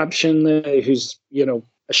Jarabshin, who's,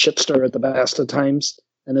 a shipster at the best of times,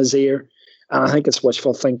 in his ear. And I think it's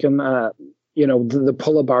wishful thinking. The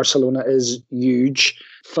pull of Barcelona is huge.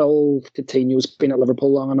 Phil Coutinho's been at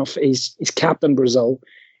Liverpool long enough. He's captain Brazil.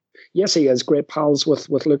 Yes, he has great pals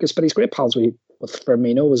with Lucas, but he's great pals with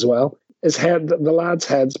Firmino as well. The lad's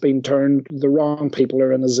head's been turned. The wrong people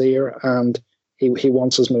are in his ear, and he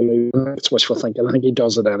wants his move. It's wishful thinking. I think he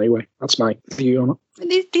does it anyway. That's my view on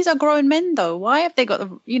it. These are grown men, though. Why have they got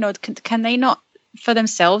can they not for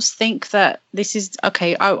themselves think that this is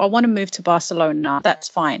okay? I want to move to Barcelona. That's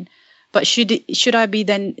fine, but should I be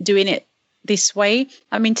then doing it this way?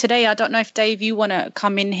 I mean, today I don't know if Dave, you want to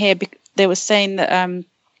come in here. They were saying that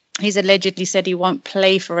he's allegedly said he won't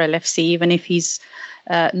play for LFC even if he's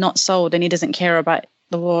not sold, and he doesn't care about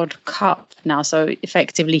the World Cup now. So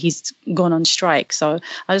effectively he's gone on strike. So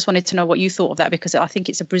I just wanted to know what you thought of that, because I think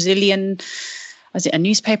it's a Brazilian, is it a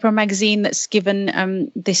newspaper or magazine that's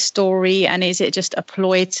given this story, and is it just a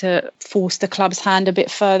ploy to force the club's hand a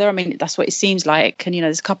bit further? I mean, that's what it seems like. And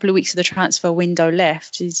there's a couple of weeks of the transfer window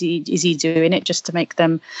left. Is he doing it just to make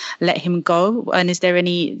them let him go? And is there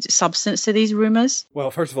any substance to these rumours?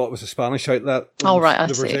 Well, first of all, it was a Spanish outlet. Oh, right,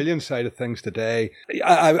 the Brazilian side of things today.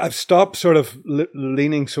 I've stopped sort of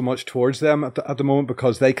leaning so much towards them at the moment,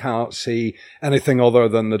 because they can't see anything other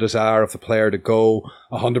than the desire of the player to go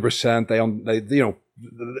 100%. They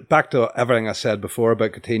back to everything I said before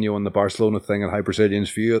about Coutinho and the Barcelona thing and how Brazilians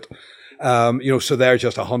view it. So they're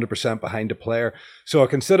just 100% behind the player. So I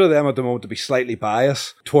consider them at the moment to be slightly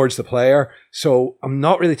biased towards the player. So I'm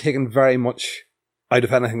not really taking very much out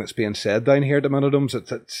of anything that's being said down here at the minute.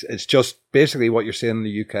 It's just basically what you're seeing in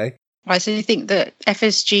the UK. Right. So you think that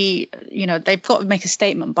FSG, they've got to make a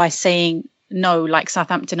statement by saying no, like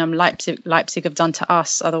Southampton and Leipzig have done to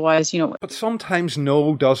us. Otherwise, But sometimes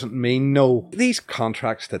no doesn't mean no. These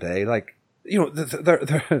contracts today,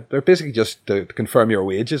 they're basically just to confirm your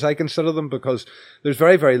wages, I consider them, because there's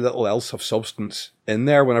very, very little else of substance in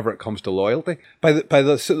there whenever it comes to loyalty. By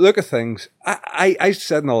the look of things, I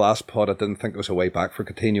said in the last pod I didn't think there was a way back for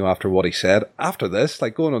Coutinho after what he said. After this,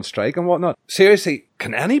 going on strike and whatnot. Seriously,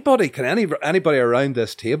 can anybody around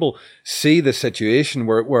this table see the situation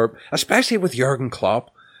where especially with Jurgen Klopp,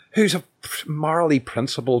 who's a morally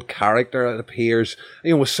principled character, it appears.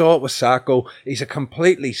 We saw it with Sakho. He's a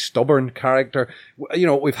completely stubborn character.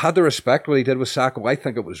 We've had to respect what he did with Sakho. I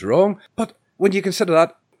think it was wrong. But when you consider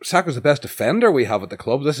that Sakho's the best defender we have at the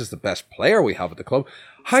club, this is the best player we have at the club,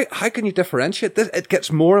 how can you differentiate this? It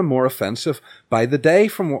gets more and more offensive by the day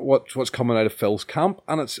from what's coming out of Phil's camp.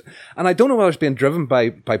 And I don't know whether it's being driven by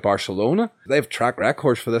Barcelona. They have track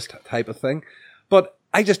records for this type of thing. But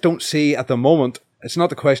I just don't see at the moment. It's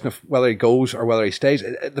not the question of whether he goes or whether he stays.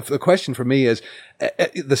 The question for me is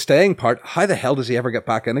the staying part. How the hell does he ever get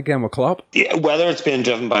back in again with Klopp? Yeah, whether it's being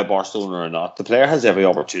driven by Barcelona or not, the player has every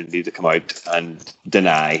opportunity to come out and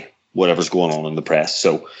deny whatever's going on in the press.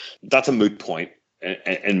 So that's a moot point,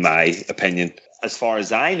 in my opinion. As far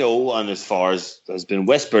as I know, and as far as has been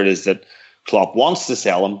whispered, is that Klopp wants to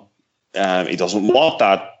sell him. He doesn't want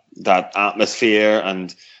that atmosphere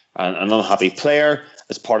and an unhappy player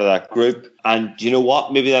as part of that group. And do you know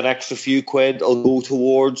what? Maybe that extra few quid will go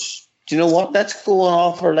towards, do you know what? Let's go and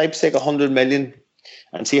offer Leipzig 100 million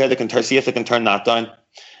and see how they can see if they can turn that down.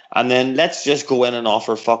 And then let's just go in and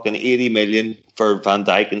offer fucking 80 million for Van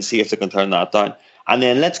Dijk and see if they can turn that down. And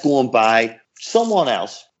then let's go and buy someone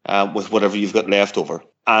else with whatever you've got left over.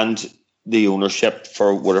 And the ownership,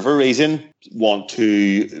 for whatever reason, want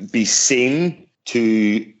to be seen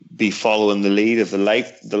to be following the lead of the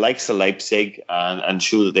likes of Leipzig and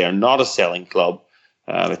show that they are not a selling club,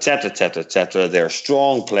 etc., etc., etc. They're a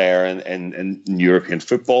strong player in European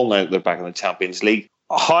football now that they're back in the Champions League.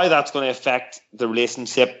 How that's going to affect the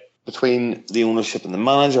relationship between the ownership and the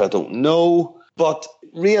manager, I don't know. But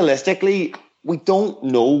realistically, we don't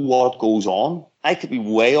know what goes on. I could be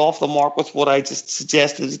way off the mark with what I just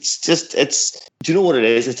suggested. Do you know what it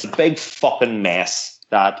is? It's a big fucking mess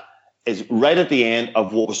that is right at the end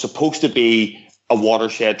of what was supposed to be a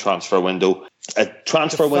watershed transfer window. A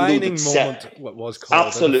transfer window that set, what was called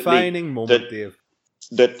absolutely, a defining moment, Dave.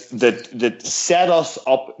 That set us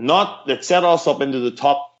up into the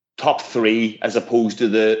top three as opposed to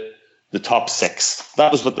the top six.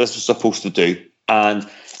 That was what this was supposed to do. And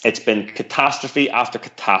it's been catastrophe after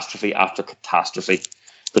catastrophe after catastrophe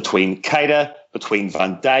between Keita, between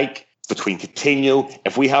Van Dijk, between Coutinho.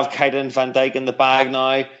 If we have Keita and Van Dijk in the bag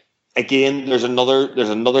now, again, there's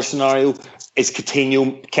another scenario. Is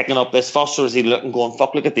Coutinho kicking up this fuss, or is he looking going,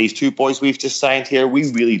 fuck, look at these two boys we've just signed here.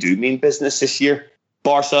 We really do mean business this year.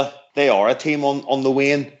 Barca, they are a team on the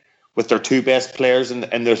wane with their two best players in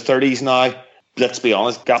their 30s now. Let's be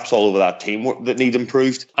honest, gaps all over that team that need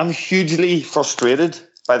improved. I'm hugely frustrated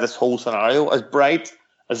by this whole scenario. As bright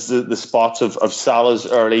as the spots of Salah's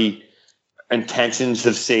early intentions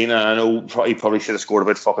have seen, and I know he probably should have scored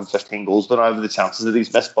about fucking 15 goals, but out of the chances that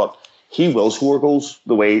he's missed, but he will score goals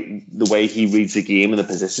the way he reads the game and the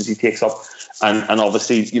positions he takes up, and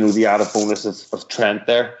obviously, you know, the added bonus of Trent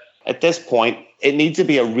there. At this point, it needs to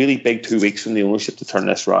be a really big 2 weeks from the ownership to turn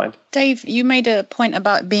this round. Dave, you made a point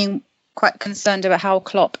about being quite concerned about how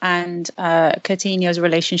Klopp and Coutinho's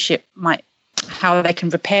relationship how they can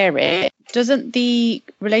repair it. Doesn't the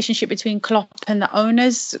relationship between Klopp and the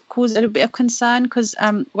owners cause a little bit of concern? Because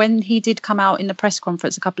when he did come out in the press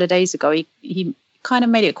conference a couple of days ago, he kind of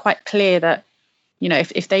made it quite clear that, you know,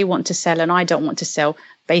 if they want to sell and I don't want to sell,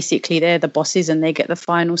 basically they're the bosses and they get the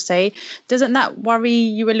final say. Doesn't that worry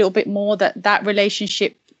you a little bit more, that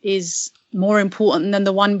relationship is more important than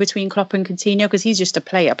the one between Klopp and Coutinho? Because he's just a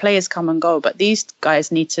player. Players come and go, but these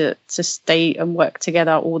guys need to stay and work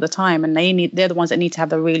together all the time, and they're the ones that need to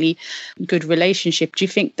have a really good relationship. Do you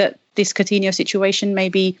think that this Coutinho situation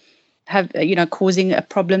maybe causing a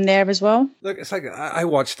problem there as well? Look, it's like I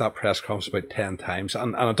watched that press conference about 10 times,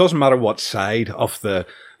 and it doesn't matter what side of the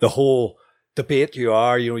whole debate you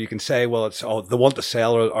are. You know, you can say, well, it's they want to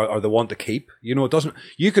sell or they want to keep. You know, it doesn't.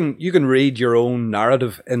 You can read your own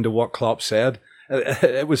narrative into what Klopp said.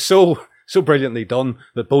 It was so brilliantly done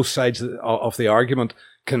that both sides of the argument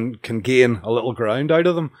can gain a little ground out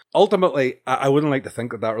of them. Ultimately, I wouldn't like to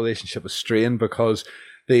think that relationship is strained, because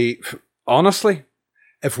honestly,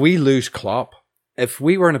 if we lose Klopp, if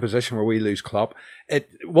we were in a position where we lose Klopp,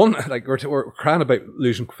 we're crying about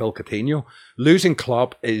losing Phil Coutinho. Losing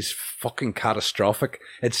Klopp is fucking catastrophic.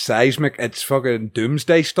 It's seismic. It's fucking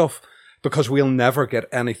doomsday stuff, because we'll never get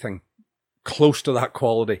anything close to that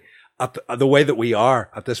quality at the way that we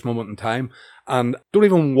are at this moment in time. And don't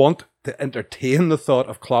even want to entertain the thought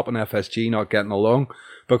of Klopp and FSG not getting along,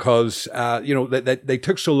 because they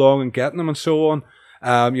took so long in getting them and so on.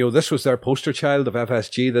 This was their poster child of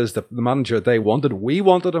FSG. This is the manager they wanted. We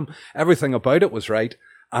wanted him. Everything about it was right.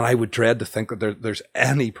 And I would dread to think that there's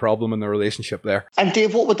any problem in the relationship there. And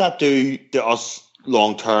Dave, what would that do to us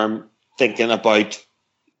long term, thinking about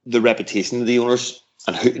the reputation of the owners,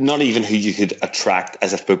 and not even who you could attract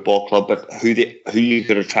as a football club, but who you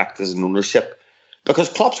could attract as an ownership? Because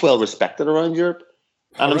Klopp's well respected around Europe,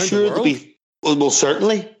 and I'm sure there'll be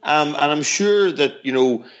certainly, and I'm sure that, you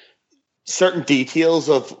know, certain details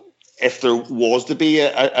of, if there was to be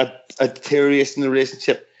a deterioration in the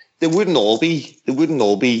relationship, they wouldn't all be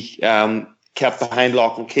kept behind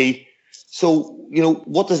lock and key. So, you know,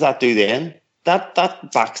 what does that do then? That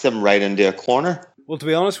backs them right into a corner. Well, to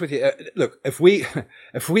be honest with you, look, if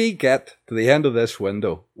we get to the end of this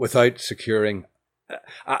window without securing,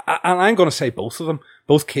 and I'm going to say both of them,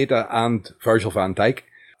 both Keita and Virgil van Dijk,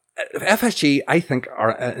 FSG, I think,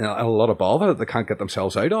 are in a lot of bother that they can't get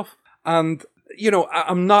themselves out of. And, you know,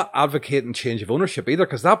 I'm not advocating change of ownership either,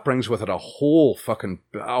 because that brings with it a whole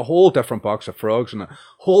different box of frogs and a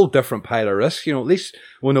whole different pile of risk. You know, at least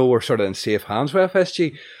we know we're sort of in safe hands with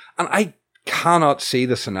FSG. And I cannot see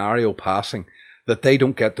the scenario passing that they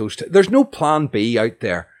don't get those. There's no plan B out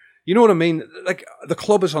there. You know what I mean? Like, the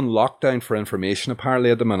club is on lockdown for information,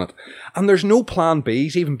 apparently, at the minute. And there's no plan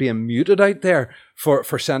Bs even being muted out there for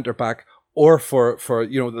centre-back or for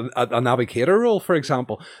a navigator role, for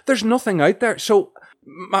example. There's nothing out there. So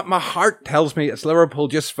my heart tells me it's Liverpool.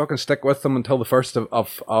 Just fucking stick with them until the 1st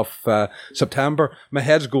of September. My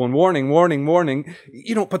head's going, warning.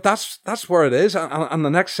 But that's where it is. And the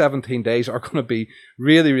next 17 days are going to be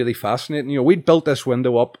really, really fascinating. We built this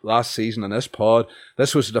window up last season in this pod.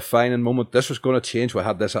 This was a defining moment. This was going to change. We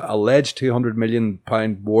had this alleged £200 million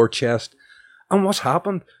war chest. And what's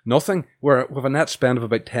happened? Nothing. We're with a net spend of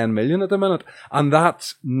about 10 million at the minute. And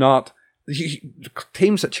that's not...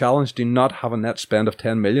 Teams that challenge do not have a net spend of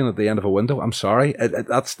 10 million at the end of a window. I'm sorry.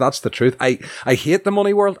 That's the truth. I hate the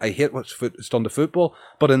money world. I hate what's done to football.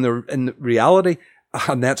 But in reality,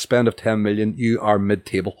 a net spend of 10 million, you are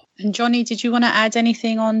mid-table. And Johnny, did you want to add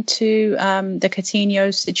anything on to the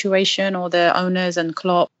Coutinho situation or the owners and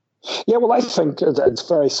Klopp? Yeah, well, I think it's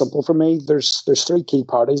very simple for me. There's three key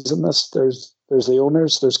parties in this. There's the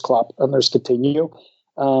owners, there's Klopp, and there's Coutinho.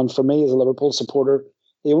 And for me, as a Liverpool supporter,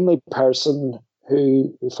 the only person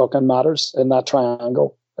who fucking matters in that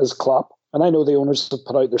triangle is Klopp. And I know the owners have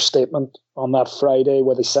put out their statement on that Friday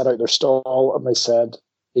where they set out their stall and they said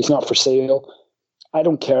he's not for sale. I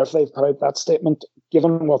don't care if they've put out that statement.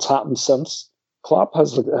 Given what's happened since, Klopp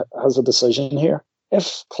has a decision here.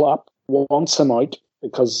 If Klopp wants him out,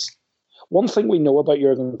 because one thing we know about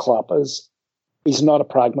Jurgen Klopp is he's not a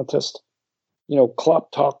pragmatist.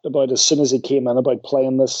 Klopp talked about, as soon as he came in, about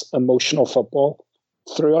playing this emotional football.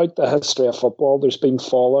 Throughout the history of football, there's been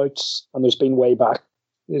fallouts and there's been way back.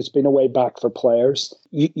 There's been a way back for players.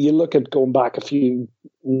 You look at going back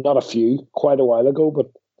quite a while ago, but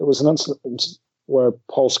there was an incident where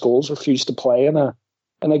Paul Scholes refused to play in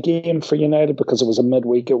a game for United because it was a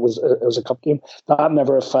midweek. It was a cup game. That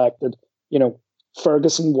never affected.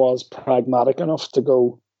 Ferguson was pragmatic enough to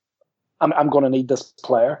go, I'm going to need this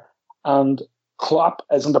player. And Klopp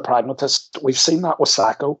isn't a pragmatist. We've seen that with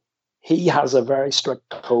Sakho. He has a very strict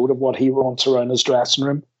code of what he wants around his dressing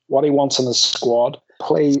room, what he wants in his squad.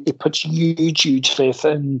 He puts huge faith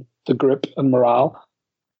in the group and morale.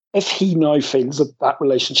 If he now feels that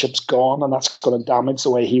relationship's gone and that's going to damage the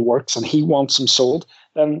way he works and he wants him sold,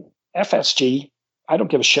 then FSG, I don't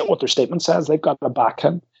give a shit what their statement says. They've got to back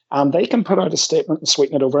him. And they can put out a statement and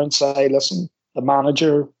sweeten it over and say, listen, the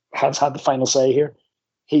manager has had the final say here.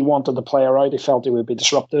 He wanted the player out. He felt he would be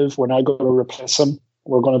disruptive. We're now going to replace him.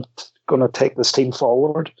 We're going to take this team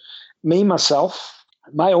forward. Me, myself,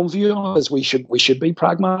 my own view on it is we should be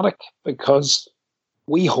pragmatic because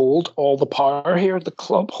we hold all the power here. The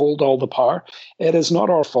club hold all the power. It is not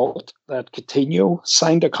our fault that Coutinho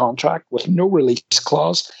signed a contract with no release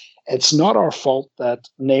clause. It's not our fault that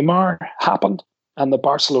Neymar happened and that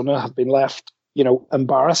Barcelona have been left,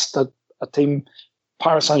 embarrassed that a team,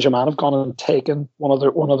 Paris Saint-Germain, have gone and taken one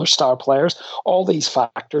of their star players. All these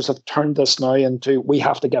factors have turned this now into we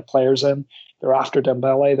have to get players in. They're after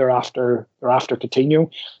Dembele. They're after Coutinho.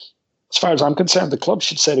 As far as I'm concerned, the club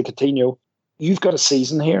should say to Coutinho, "You've got a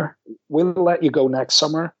season here. We'll let you go next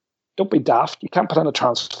summer. Don't be daft. You can't put in a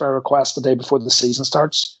transfer request the day before the season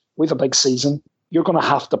starts. We have a big season. You're going to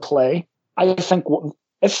have to play." I think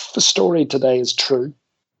if the story today is true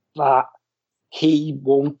that he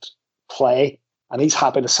won't play and he's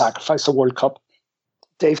happy to sacrifice the World Cup,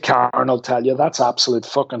 Dave Cameron will tell you that's absolute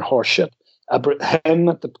fucking horseshit.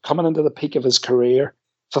 Him coming into the peak of his career,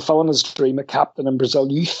 fulfilling his dream of captain in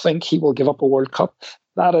Brazil, you think he will give up a World Cup?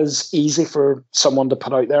 That is easy for someone to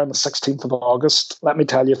put out there on the 16th of August. Let me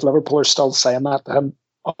tell you, if Liverpool are still saying that to him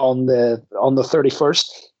on the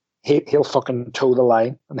 31st, he'll fucking toe the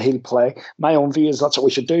line and he'll play. My own view is that's what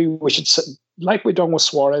we should do. We should sit, like we done with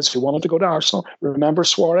Suarez, who wanted to go to Arsenal. Remember,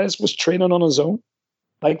 Suarez was training on his own,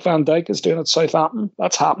 like Van Dijk is doing at Southampton.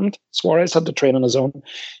 That's happened. Suarez had to train on his own.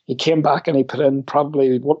 He came back and he put in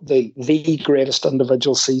probably the greatest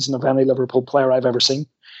individual season of any Liverpool player I've ever seen.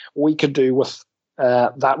 We could do with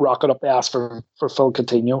that rocket up the ass for Phil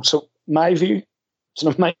Coutinho. So my view,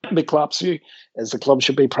 so it might be Klopp's view, is the club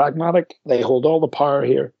should be pragmatic. They hold all the power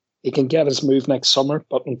here. He can get his move next summer,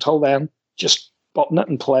 but until then, just button it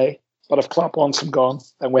and play. But if Klopp wants him gone,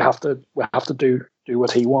 then we have to do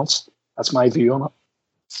what he wants. That's my view on it.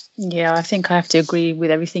 Yeah, I think I have to agree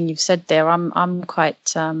with everything you've said there. I'm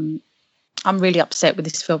quite I'm really upset with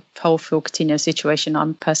this whole Phil Coutinho situation.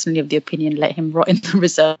 I'm personally of the opinion, let him rot in the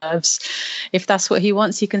reserves. If that's what he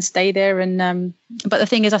wants, he can stay there. And but the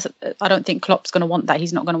thing is, I don't think Klopp's going to want that.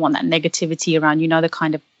 He's not going to want that negativity around, the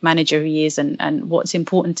kind of manager he is. And what's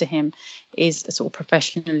important to him is the sort of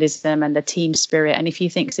professionalism and the team spirit. And if he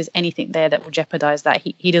thinks there's anything there that will jeopardise that,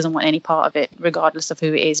 he doesn't want any part of it, regardless of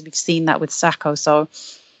who it is. We've seen that with Sakho. So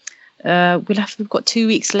we've got 2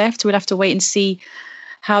 weeks left. We'll have to wait and see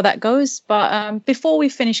how that goes. But before we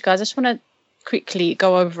finish, guys, I just want to quickly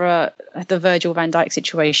go over the Virgil van Dijk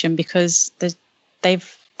situation, because the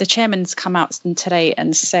chairman's come out today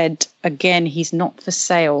and said again he's not for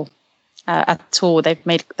sale at all. They've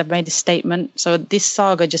made a statement. So this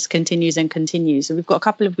saga just continues and continues. So we've got a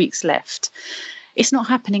couple of weeks left. It's not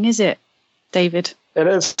happening, is it, David? It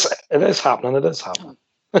is happening. It is happening.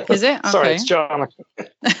 Is it? Okay. Sorry, it's John.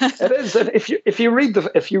 It is. If you read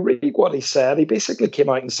what he said, he basically came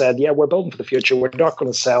out and said, "Yeah, we're building for the future. We're not going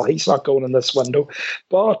to sell. He's not going in this window.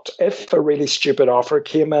 But if a really stupid offer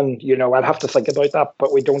came in, I'd have to think about that.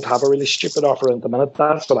 But we don't have a really stupid offer at the minute.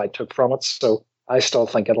 That's what I took from it. So I still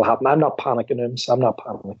think it'll happen. I'm not panicking, him. So I'm not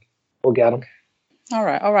panicking. We'll get him." All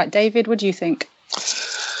right, David. What do you think?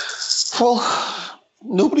 Well,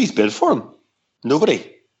 nobody's bid for him. Nobody.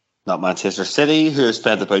 Not Manchester City, who has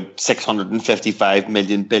spent about 655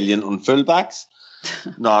 billion on fullbacks.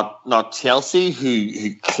 not Chelsea,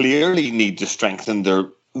 who clearly need to strengthen their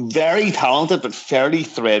very talented but fairly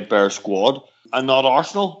threadbare squad. And not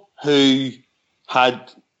Arsenal, who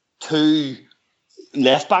had 2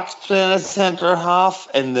 left backs playing as centre half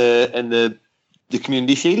in the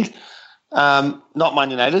Community Shield. Not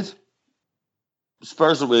Man United.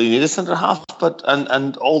 Spurs don't really need a centre half, but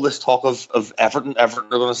and all this talk of Everton are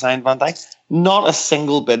going to sign Van Dijk. Not a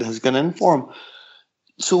single bid has gone in for him.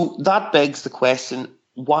 So that begs the question: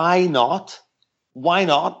 why not? Why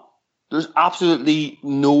not? There's absolutely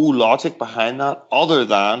no logic behind that, other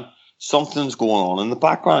than something's going on in the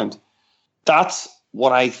background. That's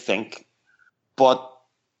what I think. But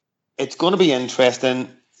it's going to be interesting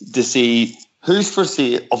to see who's for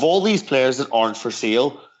sale of all these players that aren't for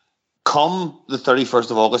sale. Come the 31st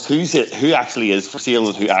of August, who actually is for sale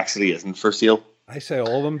and who actually isn't for sale? I say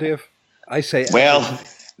all of them, Dave. I say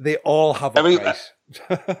they all have a price.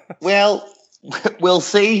 Well, we'll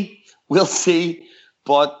see. We'll see.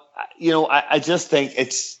 But, I just think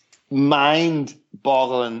it's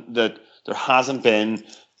mind-boggling that there hasn't been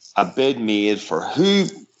a bid made for who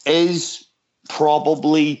is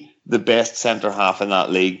probably the best centre-half in that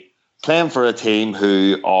league, playing for a team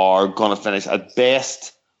who are going to finish at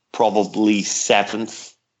best probably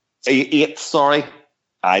 8th, sorry.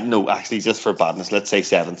 I know, actually, just for badness, let's say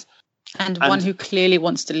 7th. And one who clearly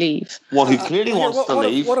wants to leave. One who clearly wants to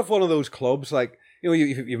leave. What if one of those clubs, like,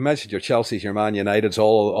 you've mentioned your Chelsea's, your Man United's,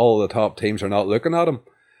 all the top teams are not looking at him.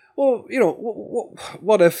 Well,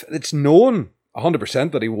 what if it's known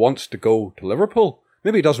 100% that he wants to go to Liverpool?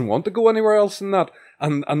 Maybe he doesn't want to go anywhere else than that.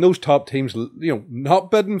 And those top teams, not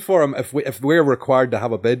bidding for him, if we're required to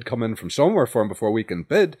have a bid come in from somewhere for him before we can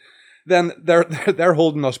bid, then they're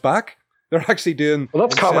holding us back. They're actually doing. Well,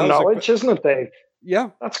 that's common knowledge, isn't it, Dave? Yeah,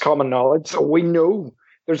 that's common knowledge. So we know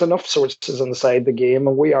there's enough sources inside the game,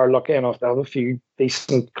 and we are lucky enough to have a few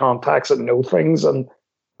decent contacts that know things, and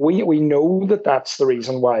we know that's the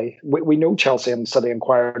reason why. We know Chelsea and City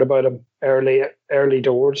inquired about him early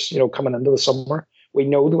doors, coming into the summer. We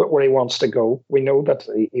know where he wants to go. We know that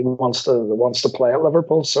he wants to play at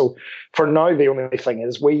Liverpool. So for now, the only thing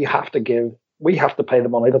is we have to pay the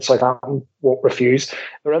money that Southampton won't refuse.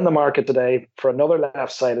 They're in the market today for another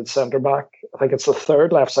left-sided centre-back. I think it's the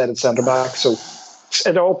 3rd left-sided centre-back. So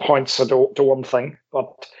it all points to one thing.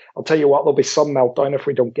 But I'll tell you what, there'll be some meltdown if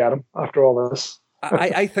we don't get him after all this.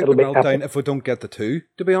 I think the meltdown if we don't get the 2,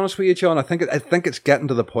 to be honest with you, John. I think it's getting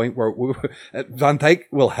to the point where Van Dijk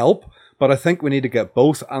will help. But I think we need to get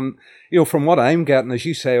both. And, from what I'm getting, as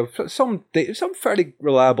you say, some fairly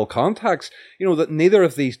reliable contacts, that neither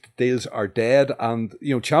of these deals are dead. And,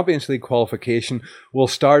 Champions League qualification will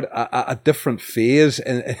start a different phase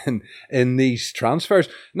in these transfers.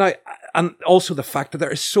 Now, and also the fact that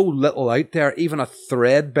there is so little out there, even a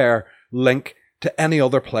threadbare link to any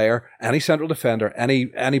other player, any central defender,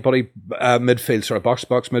 anybody midfield, sort of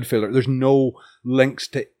box-to-box midfielder. There's no links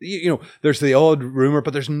to, there's the odd rumour,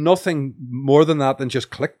 but there's nothing more than that than just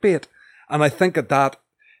clickbait. And I think that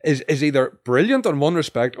is either brilliant in one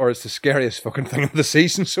respect, or it's the scariest fucking thing of the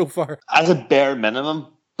season so far. As a bare minimum,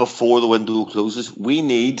 before the window closes, we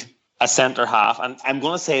need a centre-half. And I'm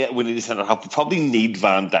going to say that we need a centre-half. We probably need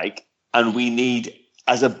Van Dijk. And we need,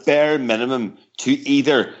 as a bare minimum, to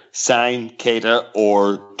either sign Keita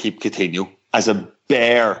or keep Coutinho as a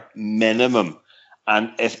bare minimum.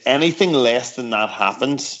 And if anything less than that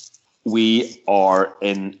happens, we are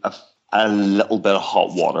in a little bit of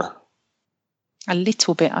hot water. A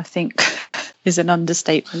little bit, I think, is an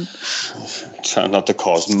understatement. Trying not to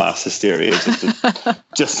cause mass hysteria.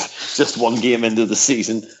 Just one game into the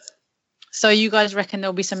season. So you guys reckon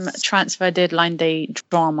there'll be some transfer deadline day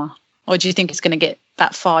drama? Or do you think it's going to get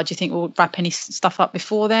that far? Do you think we'll wrap any stuff up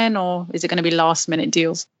before then? Or is it going to be last minute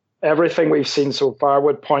deals? Everything we've seen so far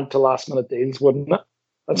would point to last minute deals, wouldn't it?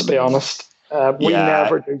 Let's be honest.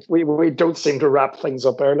 Never do. We don't seem to wrap things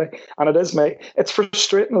up early. And it's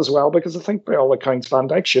frustrating as well, because I think by all accounts Van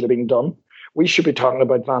Dijk should have been done. We should be talking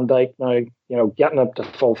about Van Dijk now, getting up to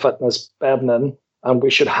full fitness, bedding in, and we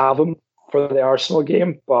should have him for the Arsenal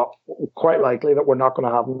game, but quite likely that we're not going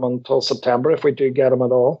to have him until September if we do get him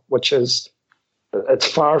at all, which is, it's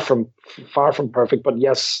far from perfect. But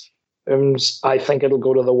yes, I think it'll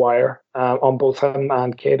go to the wire on both him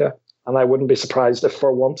and Keita, and I wouldn't be surprised if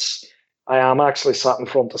for once I am actually sat in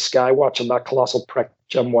front of Sky watching that colossal prick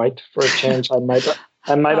Jim White for a change. I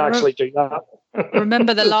might actually do that.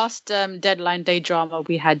 Remember the last deadline day drama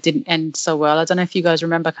we had didn't end so well. I don't know if you guys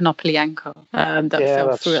remember Konoplyanka that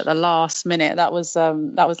fell through at the last minute. That was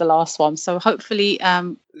the last one. So hopefully,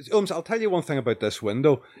 I'll tell you one thing about this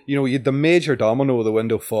window. You had the major domino of the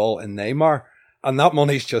window fall in Neymar, and that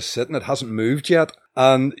money's just sitting. It hasn't moved yet.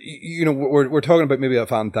 And we're talking about maybe a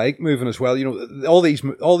Van Dijk moving as well. All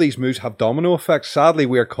these moves have domino effects. Sadly,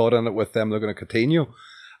 we are caught in it with them looking at Coutinho.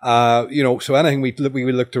 So anything we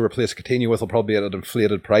look to replace Coutinho with will probably be at an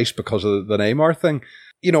inflated price because of the Neymar thing.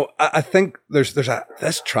 I think there's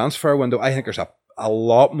this transfer window. I think there's a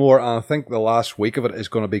lot more, and I think the last week of it is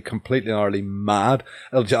going to be completely and utterly mad.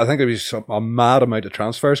 I think there's a mad amount of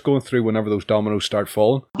transfers going through whenever those dominoes start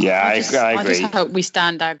falling. Yeah, I agree. I just hope we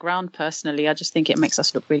stand our ground. Personally, I just think it makes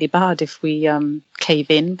us look really bad if we cave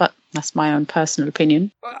in. But that's my own personal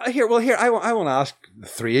opinion. Here, I want to ask the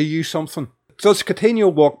three of you something. Does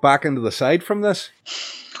Coutinho walk back into the side from this?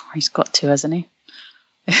 He's got to, hasn't he?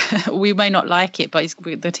 We may not like it, but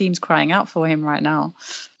the team's crying out for him right now.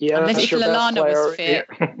 Yeah, unless if Lallana was fit.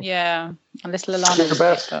 Yeah, unless Lallana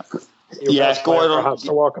was fit. Yes, go out has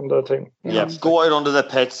to walk into the team. Yes, go out onto the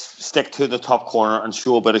pitch, stick to the top corner, and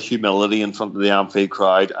show a bit of humility in front of the Anfield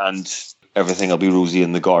crowd, and everything will be rosy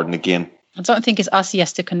in the garden again. I don't think it's us he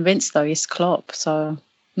has to convince, though. It's Klopp, so...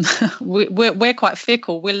 we're quite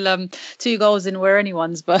fickle. We'll 2 goals in we're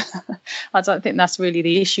anyone's, but I don't think that's really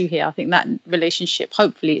the issue here. I think that relationship,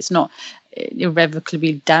 hopefully it's not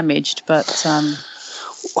irrevocably damaged, but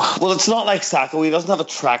well, it's not like Saka. He doesn't have a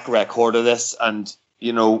track record of this, and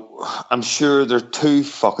I'm sure they're 2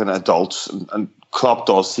 fucking adults, and Klopp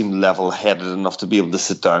does seem level-headed enough to be able to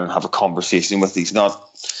sit down and have a conversation with. He's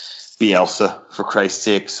not Bielsa, for Christ's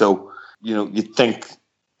sake. So you'd think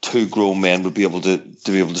 2 grown men would be able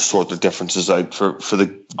to sort their differences out for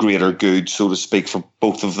the greater good, so to speak, for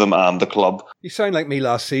both of them and the club. You sound like me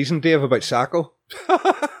last season, Dave, about Sacco.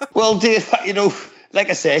 Well, Dave, like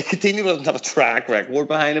I say, Coutinho doesn't have a track record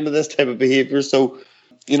behind him of this type of behaviour. So,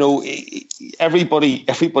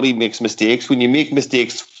 everybody makes mistakes. When you make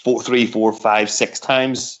mistakes 3, 4, 5, 6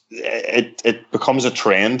 times, it becomes a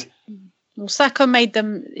trend. Well, Saka made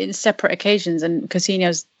them in separate occasions, and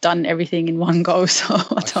Coutinho's done everything in one go. So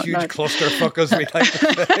I don't know. Huge clusterfuck, as we like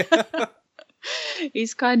to say.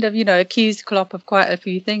 He's kind of, accused Klopp of quite a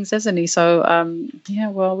few things, hasn't he? So,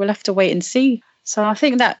 we'll have to wait and see. So I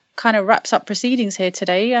think that kind of wraps up proceedings here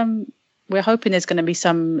today. We're hoping there's going to be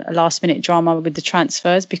some last-minute drama with the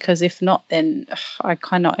transfers, because if not, then I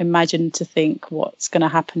cannot imagine to think what's going to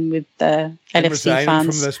happen with the LFC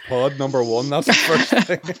fans. From this pod, number 1. That's the first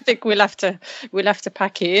thing. I think we'll have to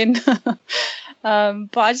pack it in.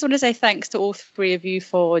 But I just want to say thanks to all 3 of you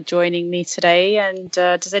for joining me today. And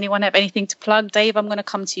does anyone have anything to plug? Dave, I'm going to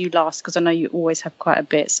come to you last because I know you always have quite a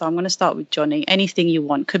bit. So I'm going to start with Johnny. Anything you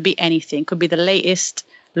want. Could be anything. Could be the latest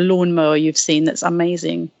lawnmower you've seen that's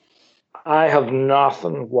amazing. I have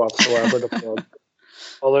nothing whatsoever to plug,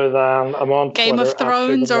 other than I'm on Game Twitter, of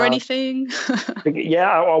Thrones or anything. Yeah,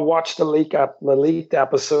 I watched the leaked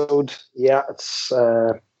episode. Yeah, it's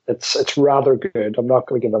rather good. I'm not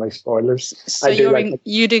going to give any spoilers. So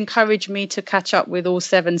you'd encourage me to catch up with all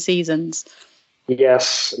 7 seasons?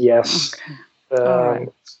 Yes. Okay. All right.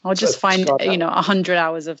 I'll just find 100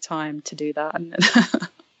 hours of time to do that.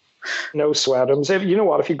 No sweat. You know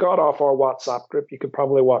what? If you got off our WhatsApp group, you could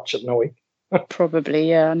probably watch it in a week. Probably,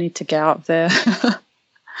 yeah. I need to get out there.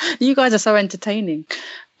 You guys are so entertaining.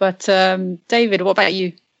 But David, what about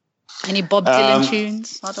you? Any Bob Dylan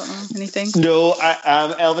tunes? I don't know, anything? No,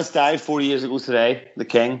 Elvis died 40 years ago today, the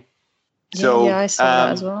King. So, yeah, I saw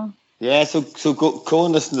that as well. Yeah, so go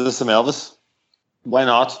and listen to some Elvis. Why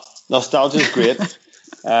not? Nostalgia is great.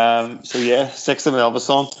 So yeah, stick some Elvis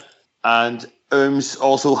on. And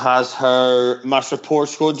also has her match report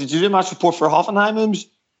score. Did you do a match report for Hoffenheim,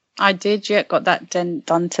 I did, yeah. Got that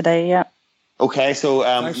done today, yeah. Okay, so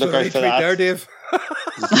look out for that. There, Dave.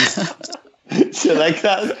 So like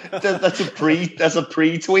that's a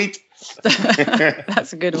pre-tweet.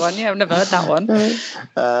 That's a good one. Yeah, I've never heard that one. But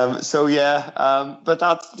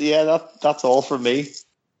that's all from me.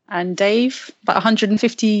 And Dave, about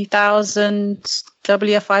 150,000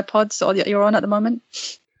 WFI pods you're on at the moment.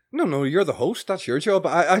 No, you're the host. That's your job.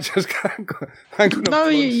 I just can't go. I'm going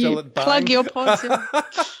to plug your pods. Yeah.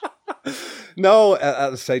 No,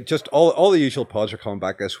 as I say, just all the usual pods are coming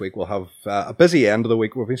back this week. We'll have a busy end of the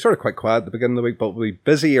week. We've been sort of quite quiet at the beginning of the week, but we'll be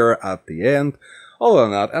busier at the end. Other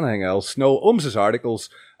than that, anything else? No, Ohms's articles.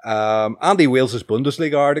 Andy Wales's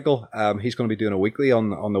Bundesliga article. He's going to be doing a weekly on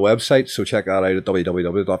the website, so check that out at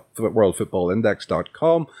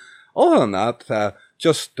www.worldfootballindex.com. Other than that,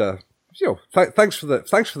 thanks for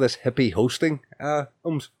this hippie hosting,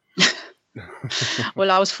 Ohms.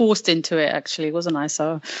 Well, I was forced into it, actually, wasn't I?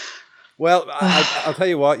 So. Well, I'll tell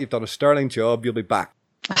you what, you've done a sterling job. You'll be back.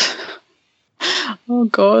 Oh,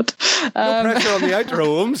 God. No pressure on the outro,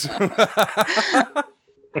 Ohms.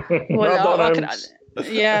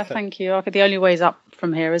 Yeah, thank you. The only way's up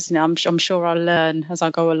from here, isn't it? I'm sure I'll learn as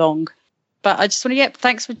I go along. But I just want to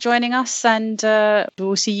thanks for joining us, and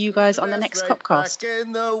we'll see you guys on the next Copcast. Right back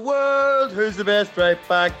in the world, who's the best right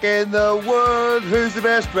back in the world? Who's the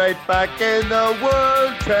best right back in the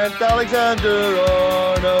world? Trent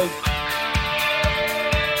Alexander-Arnold.